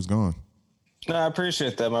down while you was gone. No, I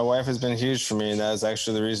appreciate that. My wife has been huge for me, and that's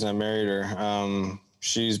actually the reason I married her.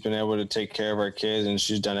 She's been able to take care of our kids, and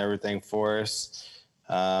she's done everything for us.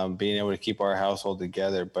 Being able to keep our household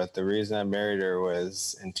together. But the reason I married her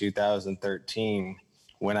was in 2013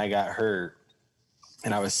 when I got hurt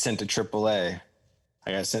and I was sent to AAA.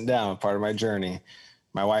 I got sent down, part of my journey.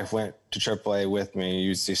 My wife went to AAA with me.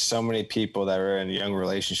 You see so many people that were in young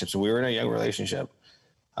relationships. We were in a young relationship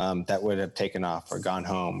that would have taken off or gone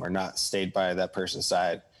home or not stayed by that person's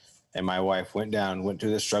side. And my wife went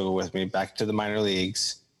through the struggle with me, back to the minor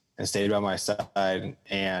leagues, and stayed by my side.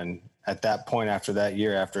 And at that point, after that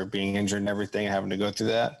year, after being injured and everything, having to go through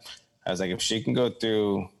that, I was like, if she can go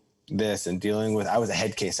through this and dealing with, I was a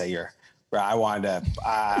head case that year where I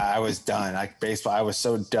was done. Baseball, I was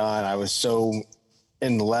so done. I was so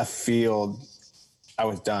in the left field. I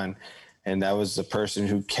was done. And that was the person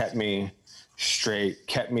who kept me straight,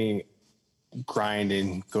 kept me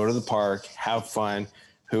grinding, go to the park, have fun,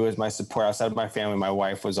 who was my support outside of my family. My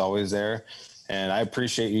wife was always there. And I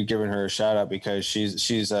appreciate you giving her a shout out, because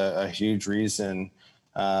she's a huge reason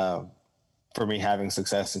for me having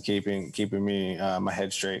success and keeping me my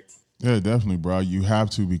head straight. Yeah, definitely, bro. You have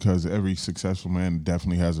to, because every successful man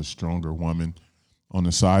definitely has a stronger woman on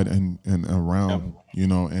the side and around,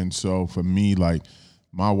 yep. And so for me, like,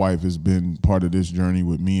 my wife has been part of this journey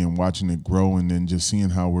with me and watching it grow, and then just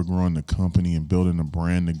seeing how we're growing the company and building a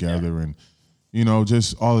brand together. Yeah. And,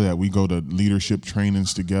 just all of that. We go to leadership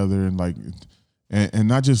trainings together, and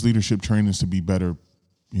not just leadership trainings to be better,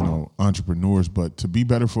 entrepreneurs, but to be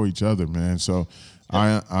better for each other, man. So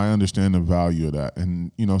I understand the value of that.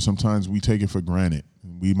 And, sometimes we take it for granted.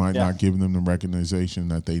 We might not give them the recognition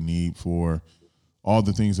that they need for all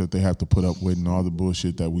the things that they have to put up with and all the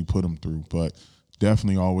bullshit that we put them through. But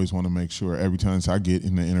definitely always want to make sure every time I get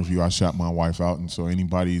in the interview, I shout my wife out. And so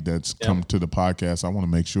anybody that's come to the podcast, I want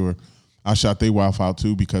to make sure I shout their wife out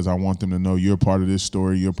too, because I want them to know you're part of this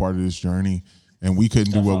story, you're part of this journey, and we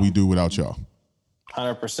couldn't do what we do without y'all.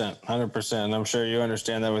 100%. And I'm sure you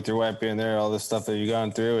understand that with your wife being there, all the stuff that you've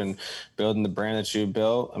gone through and building the brand that you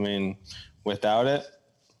built. I mean, without it,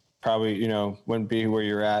 probably, wouldn't be where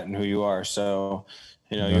you're at and who you are. So,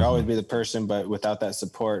 you'll always be the person, but without that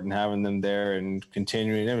support and having them there and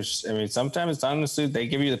continuing, sometimes honestly, they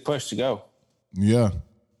give you the push to go. Yeah.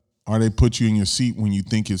 Or they put you in your seat when you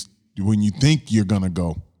think you're going to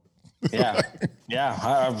go. Yeah. Yeah.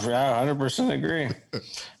 I 100% agree.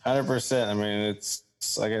 100%. I mean, it's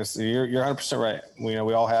like I said, you're 100% right. We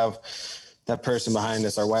all have that person behind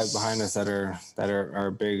us, our wives behind us that are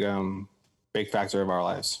a big factor of our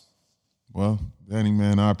lives. Well, Danny,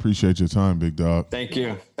 man, I appreciate your time, big dog. Thank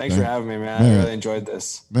you. Thanks for having me, man. I really enjoyed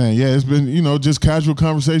this. Man, yeah, it's been, just casual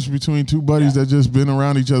conversation between two buddies that just been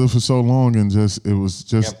around each other for so long, and it was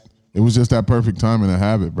just that perfect timing to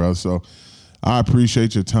have it, bro. So I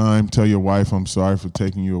appreciate your time. Tell your wife I'm sorry for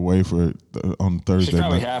taking you away on Thursday. She's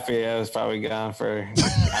probably happy I was probably gone for an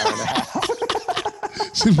hour and a half.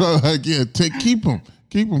 She's probably like, yeah, keep him.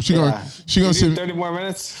 Keep him. She gonna send 30 more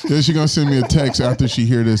minutes. Then she gonna send me a text after she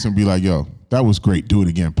hear this and be like, "Yo, that was great. Do it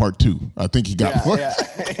again, part 2." I think he got more. Yeah.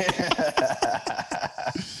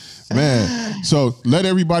 Man, so let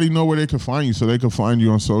everybody know where they can find you, so they can find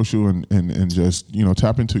you on social and just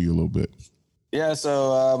tap into you a little bit. Yeah.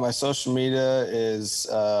 So my social media is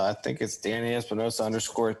I think it's Danny Espinosa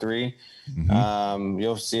 _3. Mm-hmm.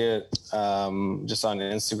 You'll see it just on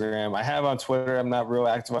Instagram. I have on Twitter. I'm not real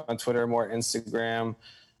active on Twitter, more Instagram.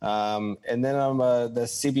 And then I'm the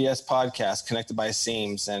CBS podcast, Connected by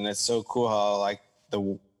Seams, and it's so cool how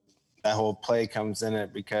that whole play comes in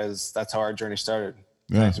it, because that's how our journey started.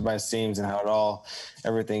 Yeah. Connected by Seams and how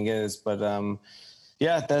everything is. But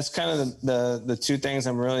that's kind of the two things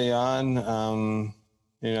I'm really on.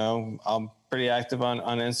 I'm pretty active on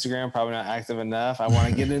Instagram, probably not active enough. I want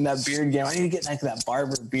to get in that beard game. I need to get like that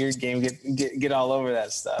barber beard game, get all over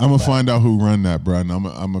that stuff. I'm going to find out who run that, bro, and I'm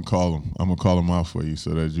going to call him. I'm going to call him out for you so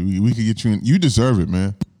that we can get you in. You deserve it,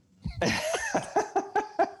 man.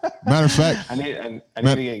 Matter of fact. I need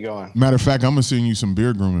to get going. Matter of fact, I'm going to send you some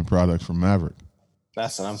beard grooming products from Maverick.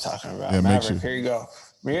 That's what I'm talking about. Yeah, Maverick, here you go.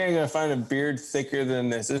 You ain't going to find a beard thicker than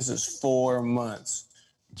this. This is 4 months.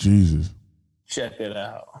 Jesus. Check it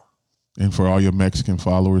out. And for all your Mexican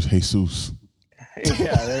followers, Jesus.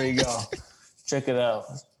 Yeah, there you go. Check it out.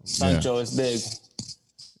 Sancho is big.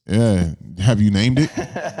 Yeah. Have you named it?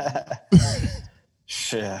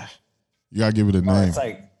 Shit. You gotta give it a name.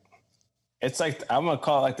 It's like I'm gonna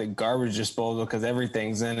call it like the garbage disposal, because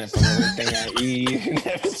everything's in it, from everything I eat and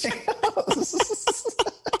everything else.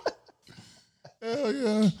 Hell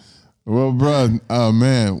yeah. Well, bro,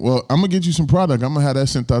 man. Well, I'm gonna get you some product. I'm gonna have that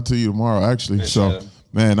sent out to you tomorrow, actually. So,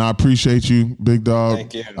 man, I appreciate you, big dog.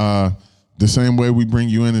 Thank you. The same way we bring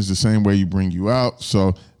you in is the same way you bring you out.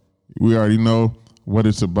 So, we already know what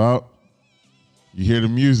it's about. You hear the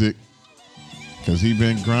music, because he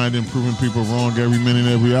been grinding, proving people wrong every minute,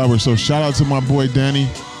 every hour. So, shout out to my boy Danny.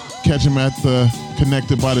 Catch him at the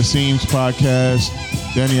Connected by the Seams podcast.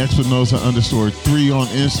 Danny Espinosa _3 on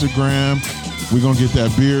Instagram. We're going to get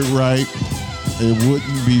that beard right. It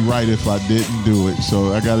wouldn't be right if I didn't do it.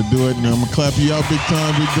 So I got to do it. And I'm going to clap you out big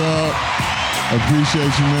time, big dog. I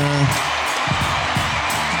appreciate you, man.